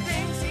 but he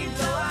thinks he'd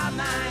blow our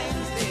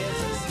minds.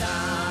 There's a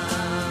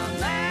starman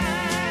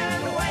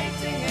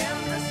waiting in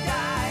the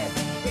sky.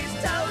 He's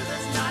told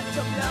us not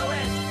to blow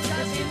it,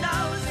 'cause he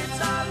knows it's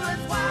all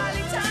worthwhile.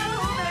 He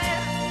told me,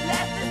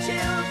 let the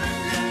children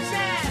lose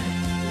it,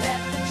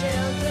 let the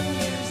children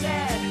use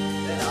it,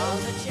 let all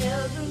the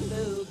children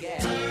boogie.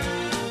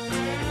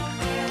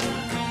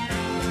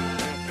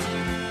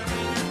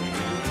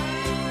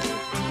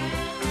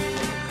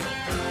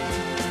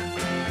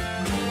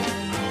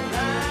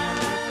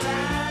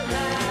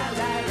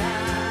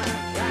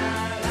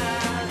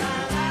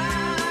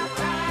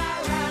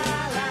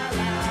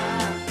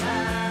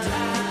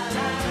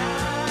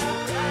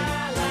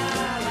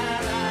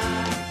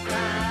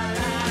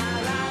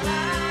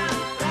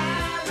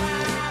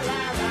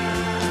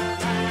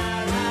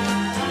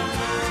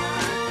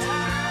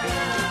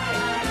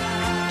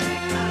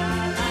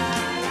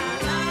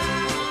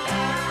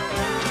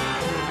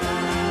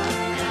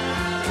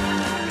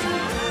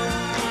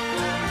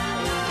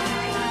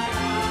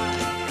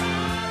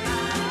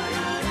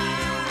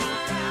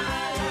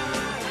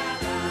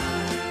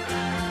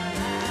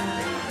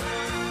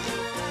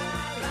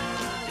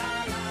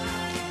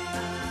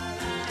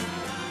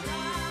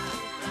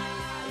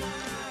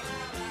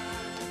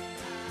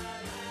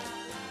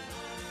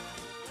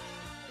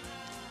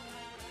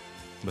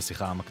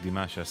 בשיחה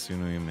המקדימה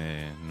שעשינו עם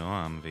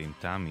נועם ועם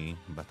תמי,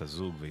 בת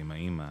הזוג, ועם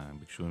האמא,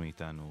 ביקשו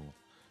מאיתנו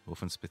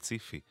באופן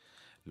ספציפי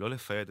לא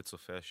לפייד את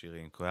סופי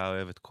השירים, כי הוא היה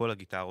אוהב את כל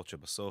הגיטרות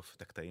שבסוף,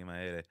 את הקטעים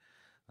האלה,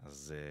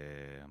 אז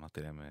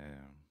אמרתי להם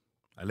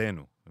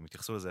עלינו, הם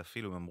התייחסו לזה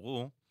אפילו, הם אמרו,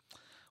 הוא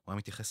היה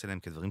מתייחס אליהם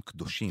כדברים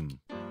קדושים.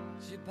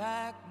 She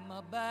packed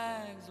my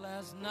bags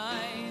last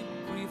night,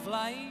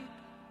 pre-flight,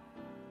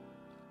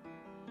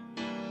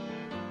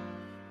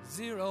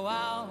 0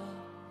 hour,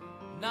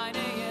 9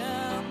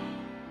 a.m.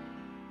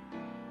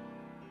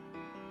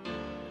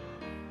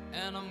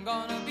 And I'm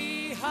gonna be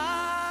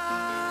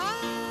high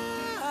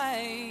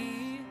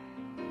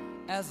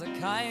as a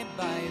kite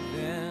by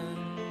then.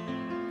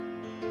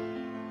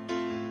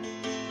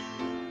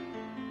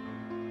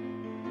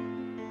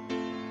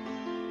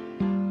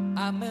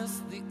 I miss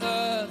the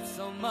earth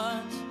so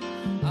much,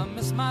 I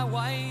miss my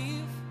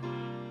wife.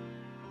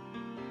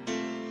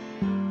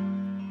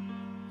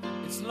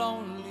 It's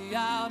lonely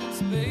out in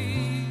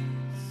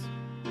space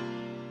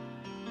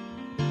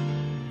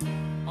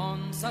on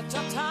such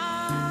a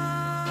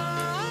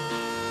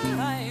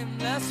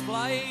timeless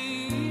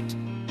flight.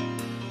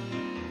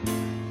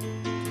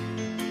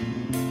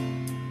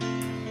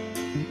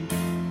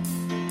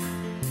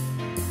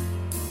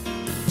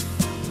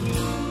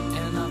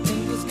 And I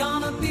think it's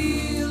gonna be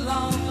a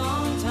long,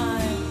 long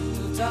time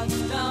till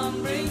touchdown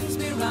brings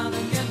me round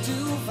again to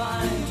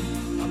find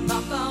I'm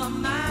not the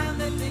man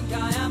they think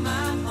I am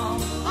at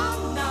home. Oh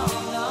no,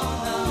 no,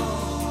 no,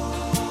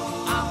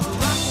 I'm a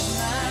rocket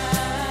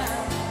man,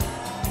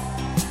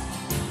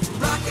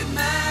 rocket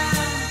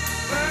man,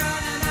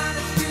 burning out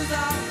his fuse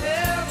out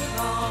there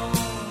alone.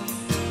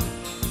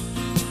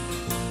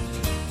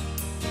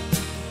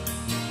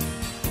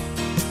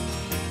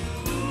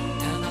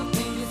 And I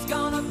think it's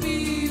gonna be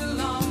a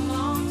long,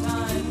 long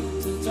time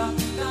till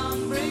touchdown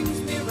brings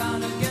me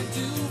round again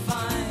to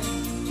find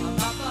I'm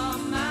not the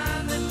man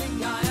they think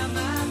I am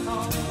at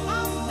home.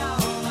 Oh no,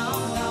 no,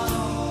 no,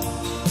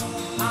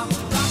 I'm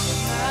a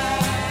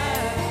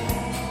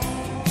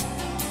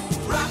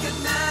rocket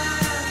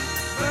man,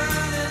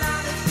 burning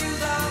out his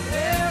fuse out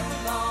there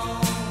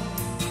alone.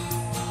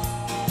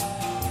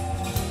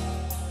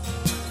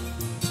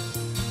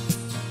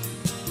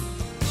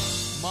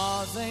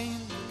 Mars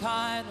ain't the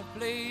kind of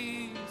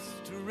place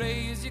to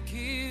raise your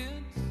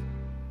kids.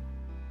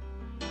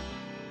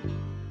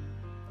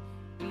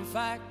 In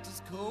fact,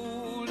 it's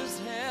cold as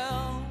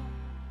hell,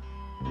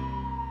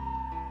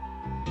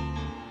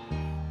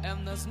 and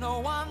there's no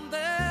one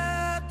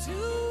there to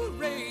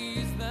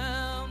raise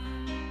them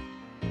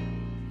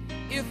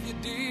if you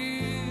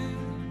did.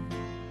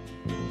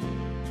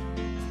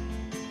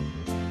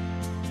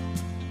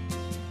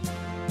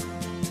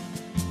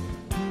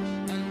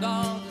 And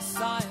all the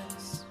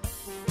science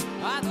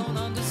I don't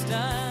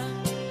understand,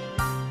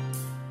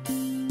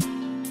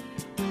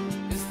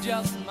 it's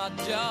just my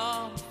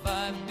job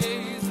 5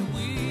 days a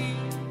week.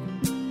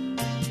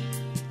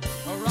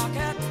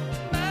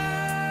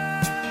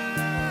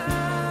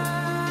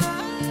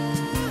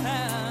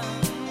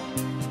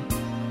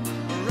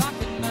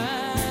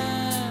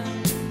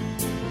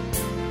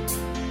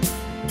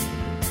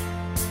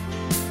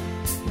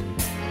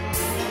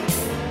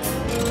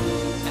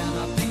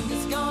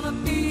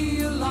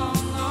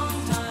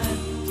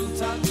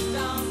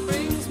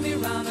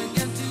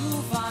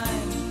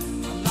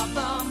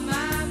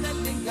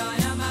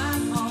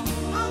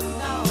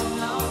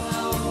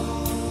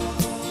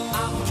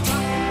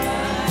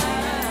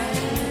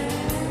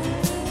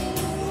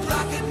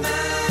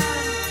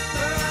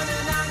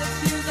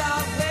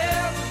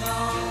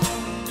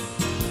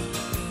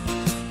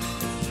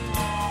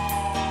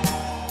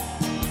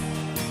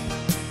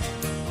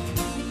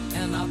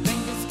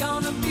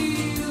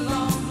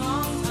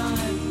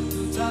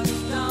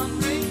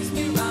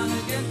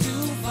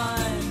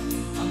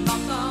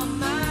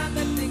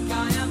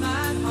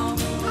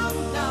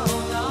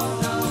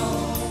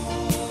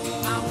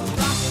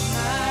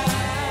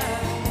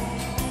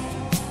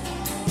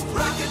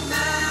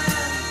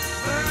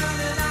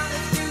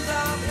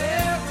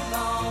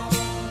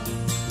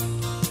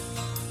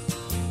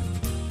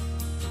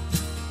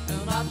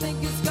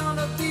 it's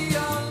gonna be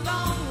a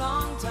long,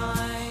 long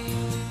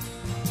time.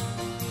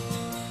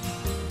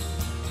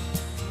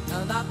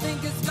 And I think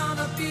it's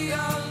gonna be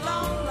a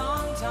long,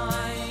 long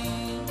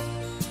time.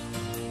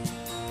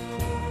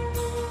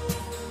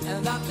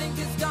 And I think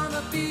it's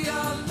gonna be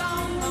a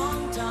long,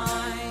 long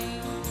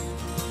time.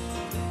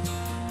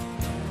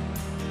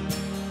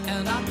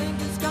 And I think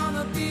it's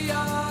gonna be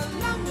a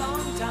long,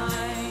 long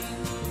time.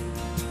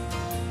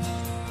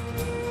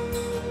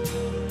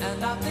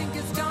 And I think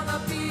it's gonna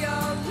be a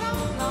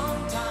long,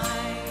 long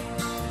time.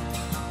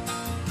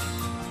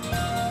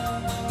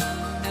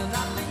 And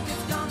I think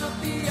it's gonna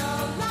be a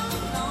long,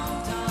 long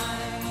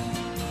time. And I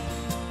think it's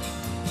gonna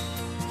be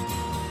a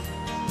long,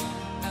 long time.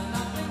 And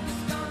I think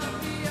it's gonna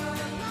be a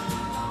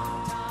long, long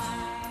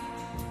time.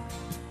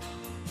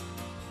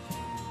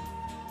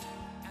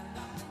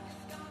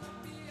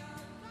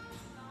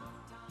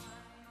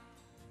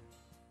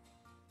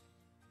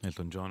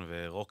 אלטון ג'ון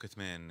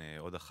ורוקטמן,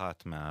 עוד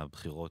אחת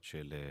מהבחירות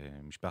של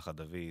משפחת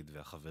דוד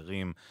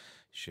והחברים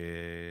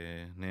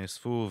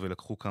שנאספו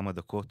ולקחו כמה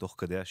דקות תוך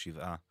כדי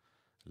השבעה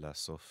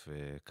לאסוף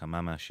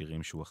כמה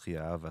מהשירים שהוא הכי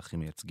אהב והכי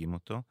מייצגים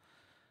אותו.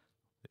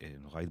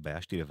 נורא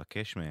התביישתי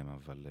לבקש מהם,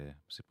 אבל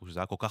סיפור שזה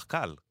היה כל כך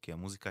קל, כי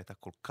המוזיקה הייתה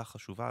כל כך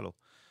חשובה לו,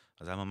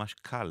 אז היה ממש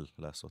קל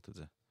לעשות את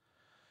זה.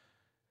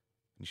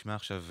 נשמע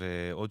עכשיו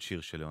עוד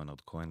שיר של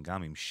ליאונרד כהן,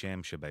 גם עם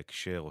שם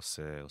שבהקשר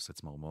עושה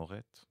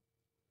צמרמורת.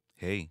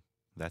 היי,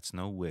 that's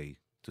no way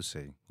to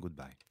say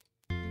goodbye.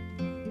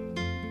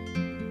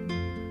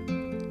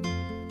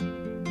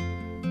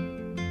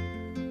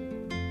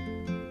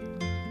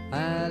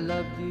 I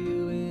loved you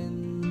in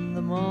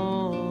the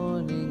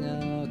morning,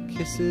 our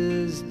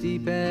kisses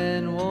deep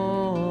and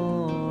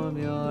warm,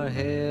 your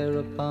hair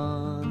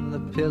upon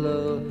the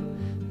pillow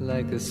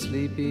like a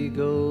sleepy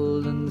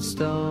golden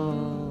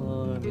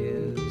storm.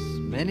 Yes,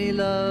 many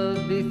love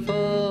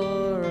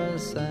before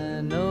us, I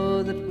know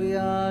that we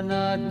are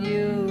not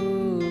new.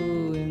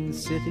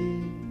 City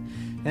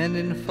and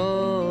in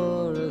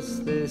forest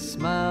they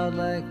smiled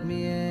like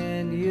me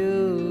and you,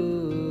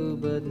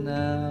 but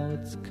now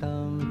it's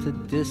come to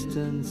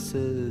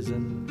distances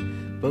and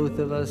both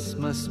of us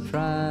must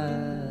try.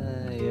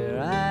 Your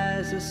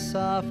eyes are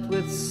soft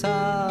with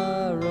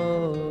sorrow.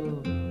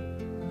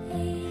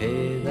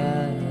 Hey,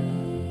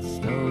 that's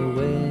no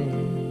way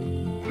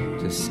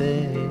to say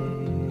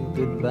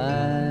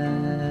goodbye.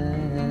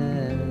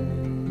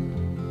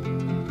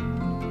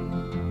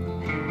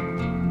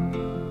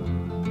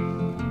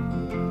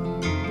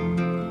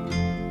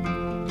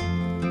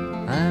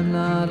 I'm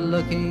not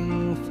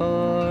looking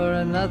for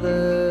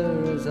another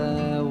as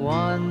I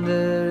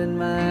wander in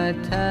my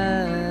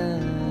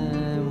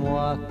time.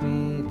 Walk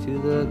me to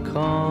the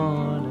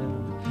corner,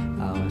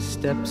 our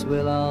steps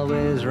will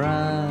always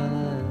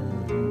rhyme.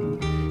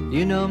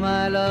 You know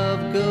my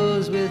love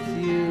goes with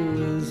you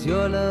as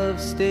your love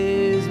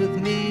stays with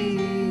me.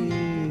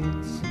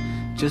 It's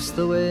just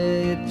the way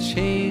it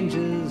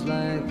changes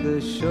like the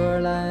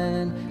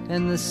shoreline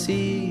and the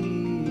sea.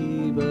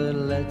 But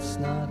let's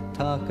not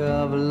talk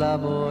of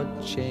love or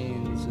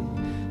chains and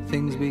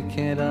things we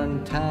can't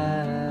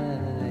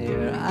untie.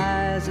 Your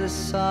eyes are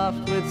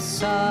soft with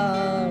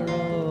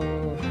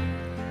sorrow.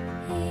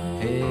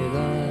 Hey,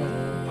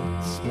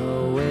 that's no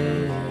way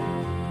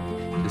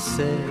to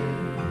say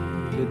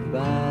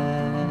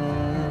goodbye.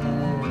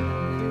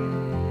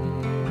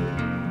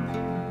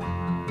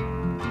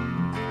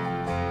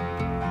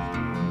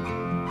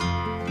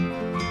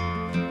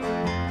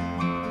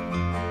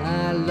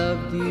 I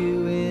loved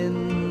you in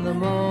the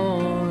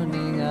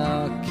morning,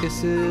 our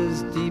kisses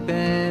deep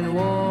and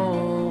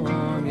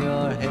warm,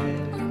 your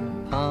hair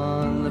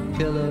upon the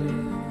pillow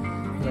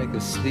like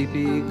a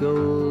sleepy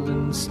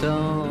golden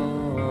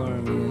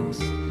storm. Yes,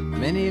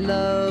 many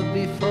love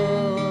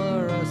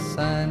before us,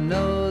 I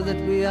know that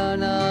we are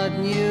not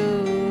new.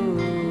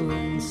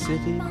 In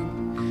city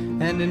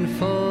and in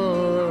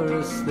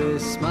forest they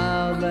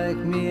smiled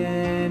like me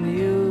and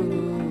you,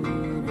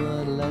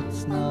 but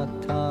let's not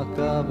talk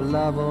of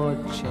love or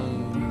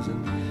chains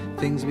and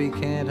things we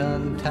can't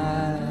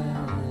untie.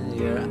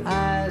 Your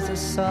eyes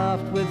are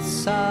soft with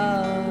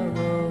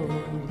sorrow.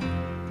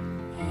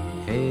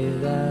 Hey,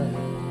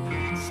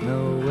 that's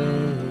no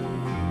way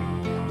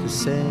to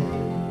say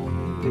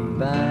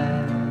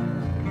goodbye.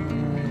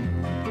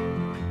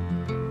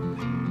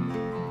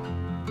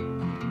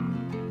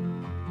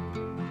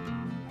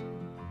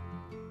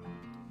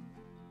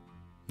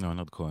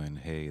 ליאונרד כהן,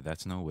 היי,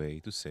 that's no way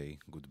to say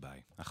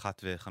goodbye.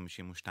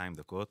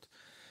 1:52.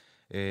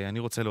 אני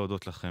רוצה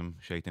להודות לכם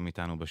שהייתם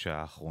איתנו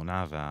בשעה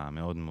האחרונה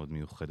והמאוד מאוד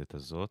מיוחדת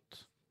הזאת.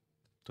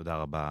 תודה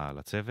רבה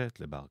לצוות,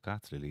 לבר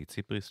קץ, ללי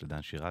ציפריס,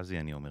 לדן שירזי,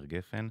 אני עומר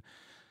גפן,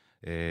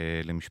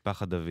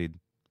 למשפחת דוד,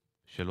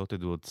 שלא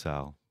תדעו עוד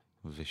צער,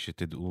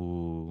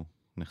 ושתדעו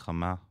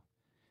נחמה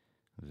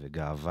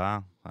וגאווה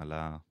על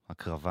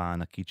ההקרבה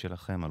הענקית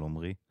שלכם, על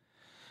עומרי,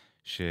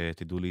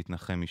 שתדעו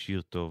להתנחם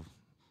משיר טוב,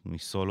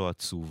 מסולו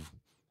עצוב.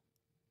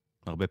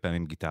 הרבה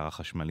פעמים גיטרה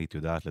חשמלית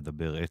יודעת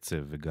לדבר עצב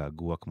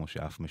וגעגוע כמו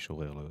שאף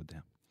משורר לא יודע.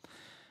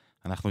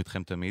 אנחנו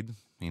איתכם תמיד.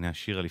 הנה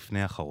השיר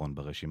הלפני האחרון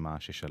ברשימה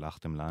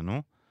ששלחתם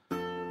לנו.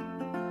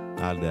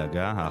 אל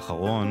דאגה,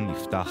 האחרון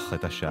יפתח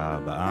את השעה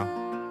הבאה,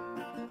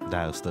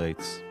 דייר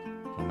סטרייטס,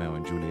 רומאו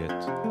and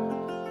ג'וליאט,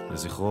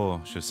 לזכרו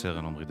של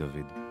סרן עמרי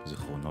דוד,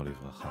 זכרונו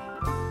לברכה,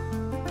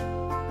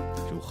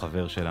 שהוא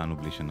חבר שלנו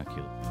בלי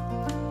שנכיר.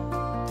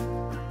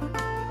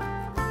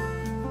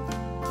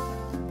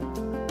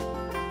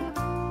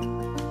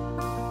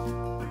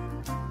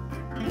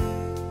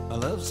 A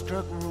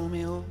love-struck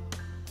Romeo,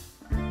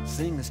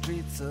 sing the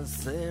streets a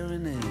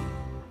serenade,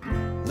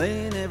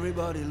 laying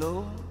everybody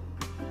low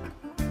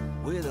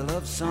with a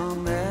love song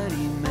that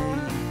he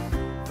made.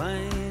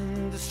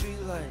 Find the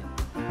streetlight,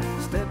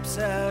 steps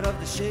out of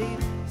the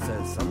shade,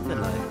 says something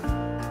like,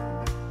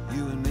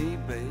 you and me,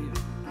 babe,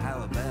 how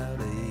about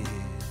it?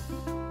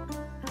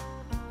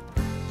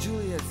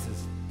 Juliet says,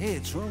 hey,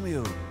 it's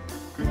Romeo,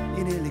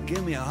 you nearly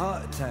gave me a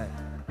heart attack.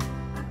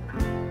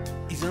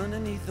 He's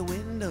underneath the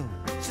window,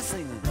 she's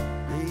singing,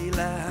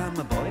 Eli,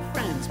 my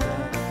boyfriend's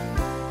back.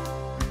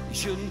 You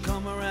shouldn't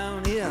come around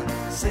here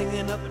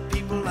singing up at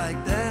people like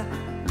that.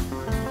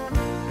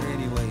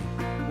 Anyway,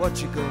 what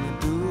you gonna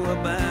do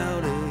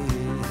about it?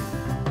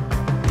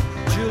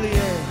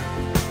 Juliet,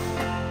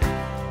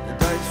 the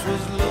dice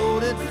was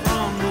loaded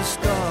from the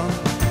start,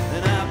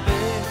 and I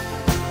bet,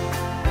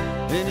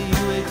 and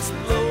you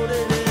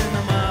exploded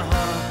into my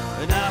heart,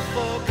 and I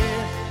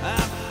forget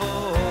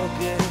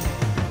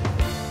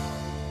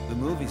the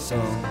movie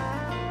song.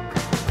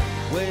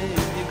 When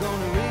you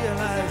gonna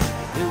realize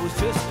it was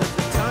just that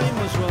the time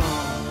was wrong,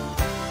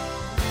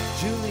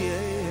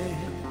 Juliet.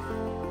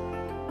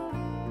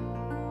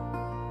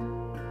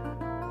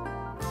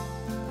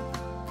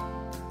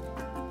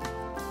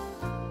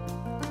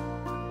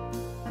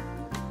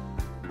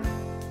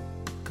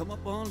 Come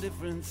up on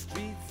different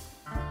streets,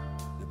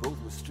 they both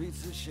were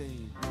streets of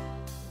shame,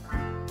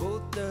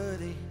 both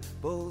dirty,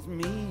 both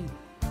mean.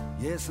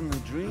 Yes, and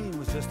the dream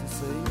was just the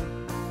same.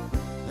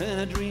 And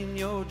I dreamed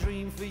your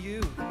dream for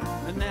you,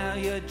 and now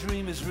your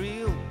dream is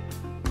real.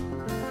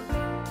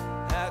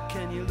 How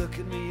can you look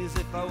at me as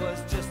if I was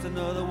just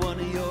another one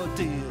of your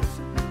deals?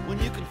 When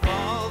you can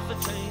fall for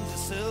chains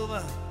of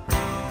silver,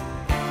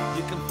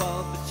 you can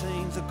fall for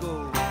chains of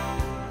gold,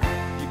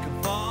 you can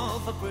fall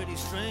for pretty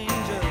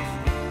strangers,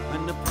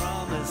 and the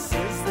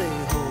promises they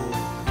hold.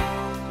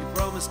 You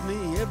promised me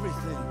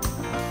everything,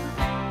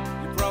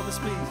 you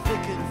promised me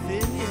thick and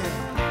thin, yeah.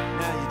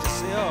 Now you just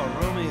say, oh,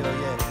 Romeo,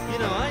 yeah. You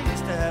know, I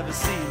used to have a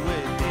scene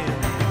with him.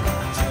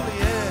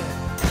 Juliet,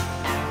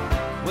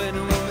 when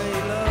we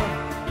made love,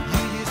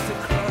 you used to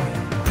cry.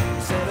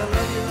 You said, I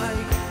love you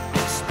like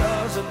the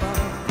stars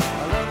above.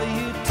 I love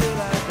you till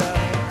I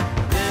die.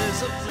 There's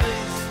a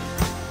place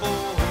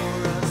for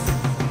us.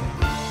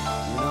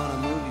 You know the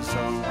movie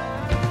song.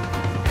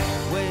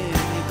 When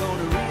you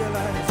gonna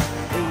realize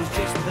it was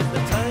just that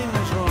the time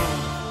was wrong,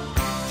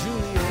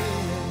 Juliet.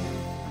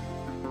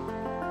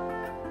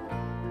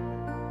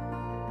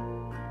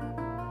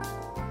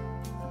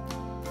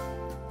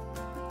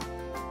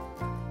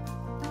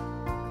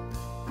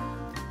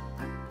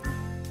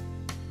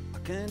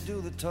 Can't do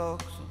the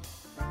talk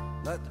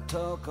like the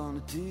talk on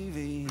the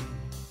TV,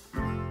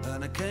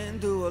 and I can't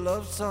do a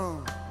love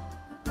song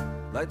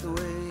like the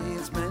way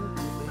it's meant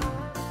to be.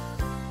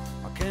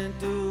 I can't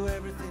do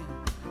everything,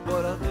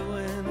 but I'll do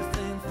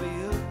anything for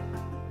you.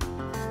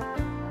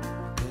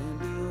 I can't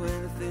do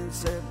anything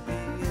except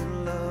be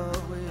in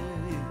love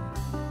with you.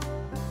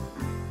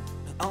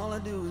 And all I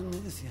do is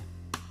miss you,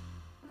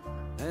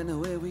 and the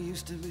way we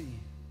used to be.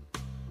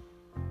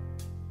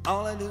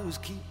 All I do is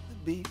keep the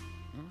beat,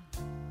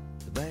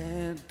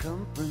 bad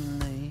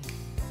company,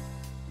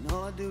 and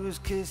all I do is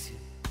kiss you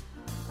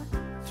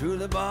through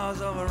the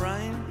bars of a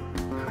rhyme.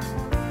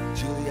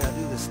 Julie, I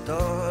do the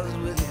stars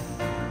with you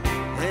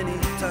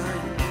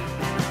anytime.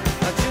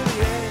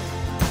 Juliet,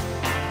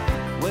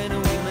 when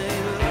we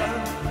made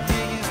love,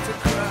 you used to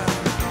cry.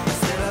 I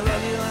said I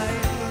love you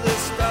like the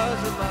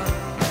stars above.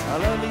 I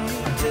love you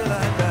till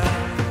I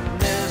die.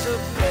 There's a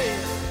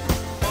place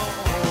for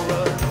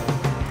us,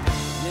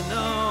 you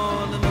know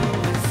the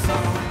movie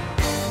song.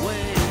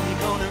 When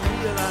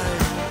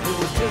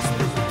just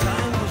as the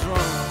time was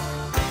wrong,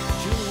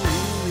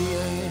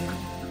 Juliet.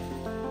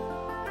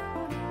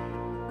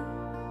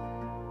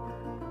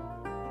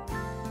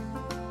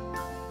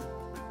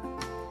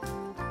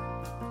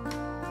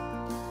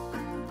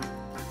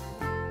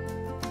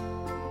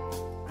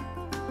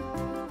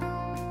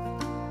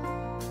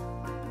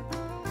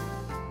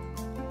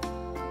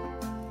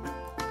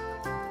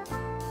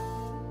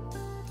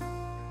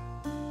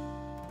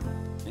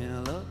 In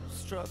a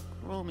love-struck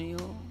Romeo,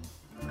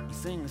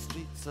 sing the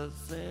streets a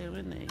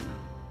serenade,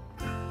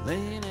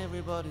 laying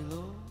everybody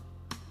low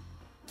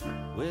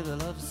with a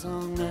love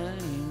song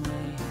that he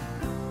made.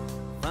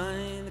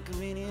 Find the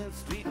convenient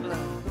street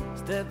light,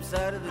 steps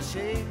out of the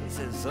shade, he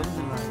says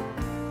something like,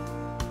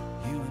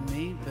 you and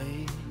me,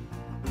 babe,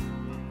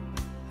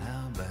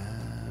 how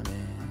about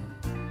it?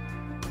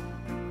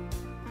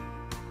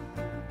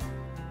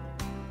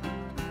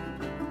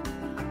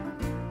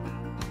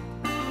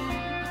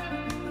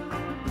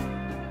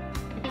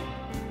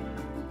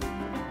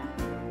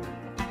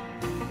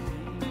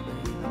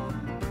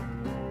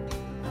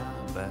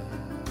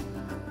 back.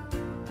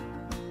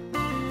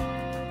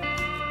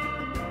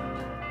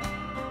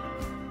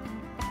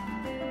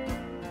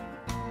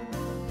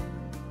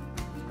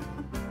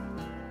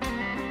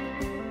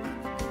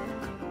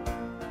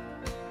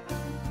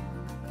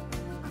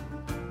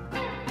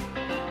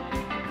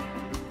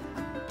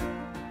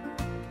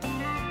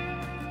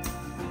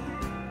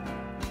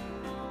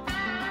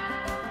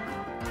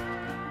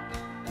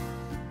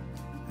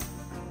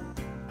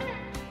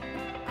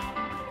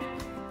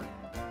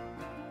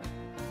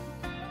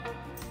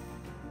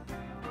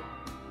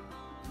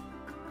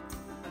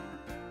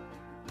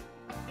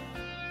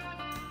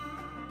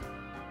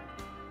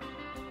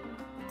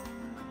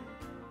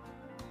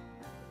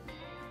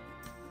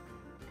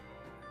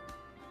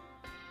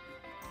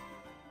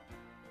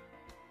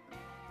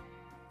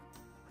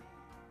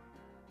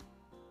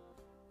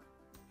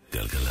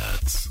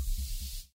 גלגלצ.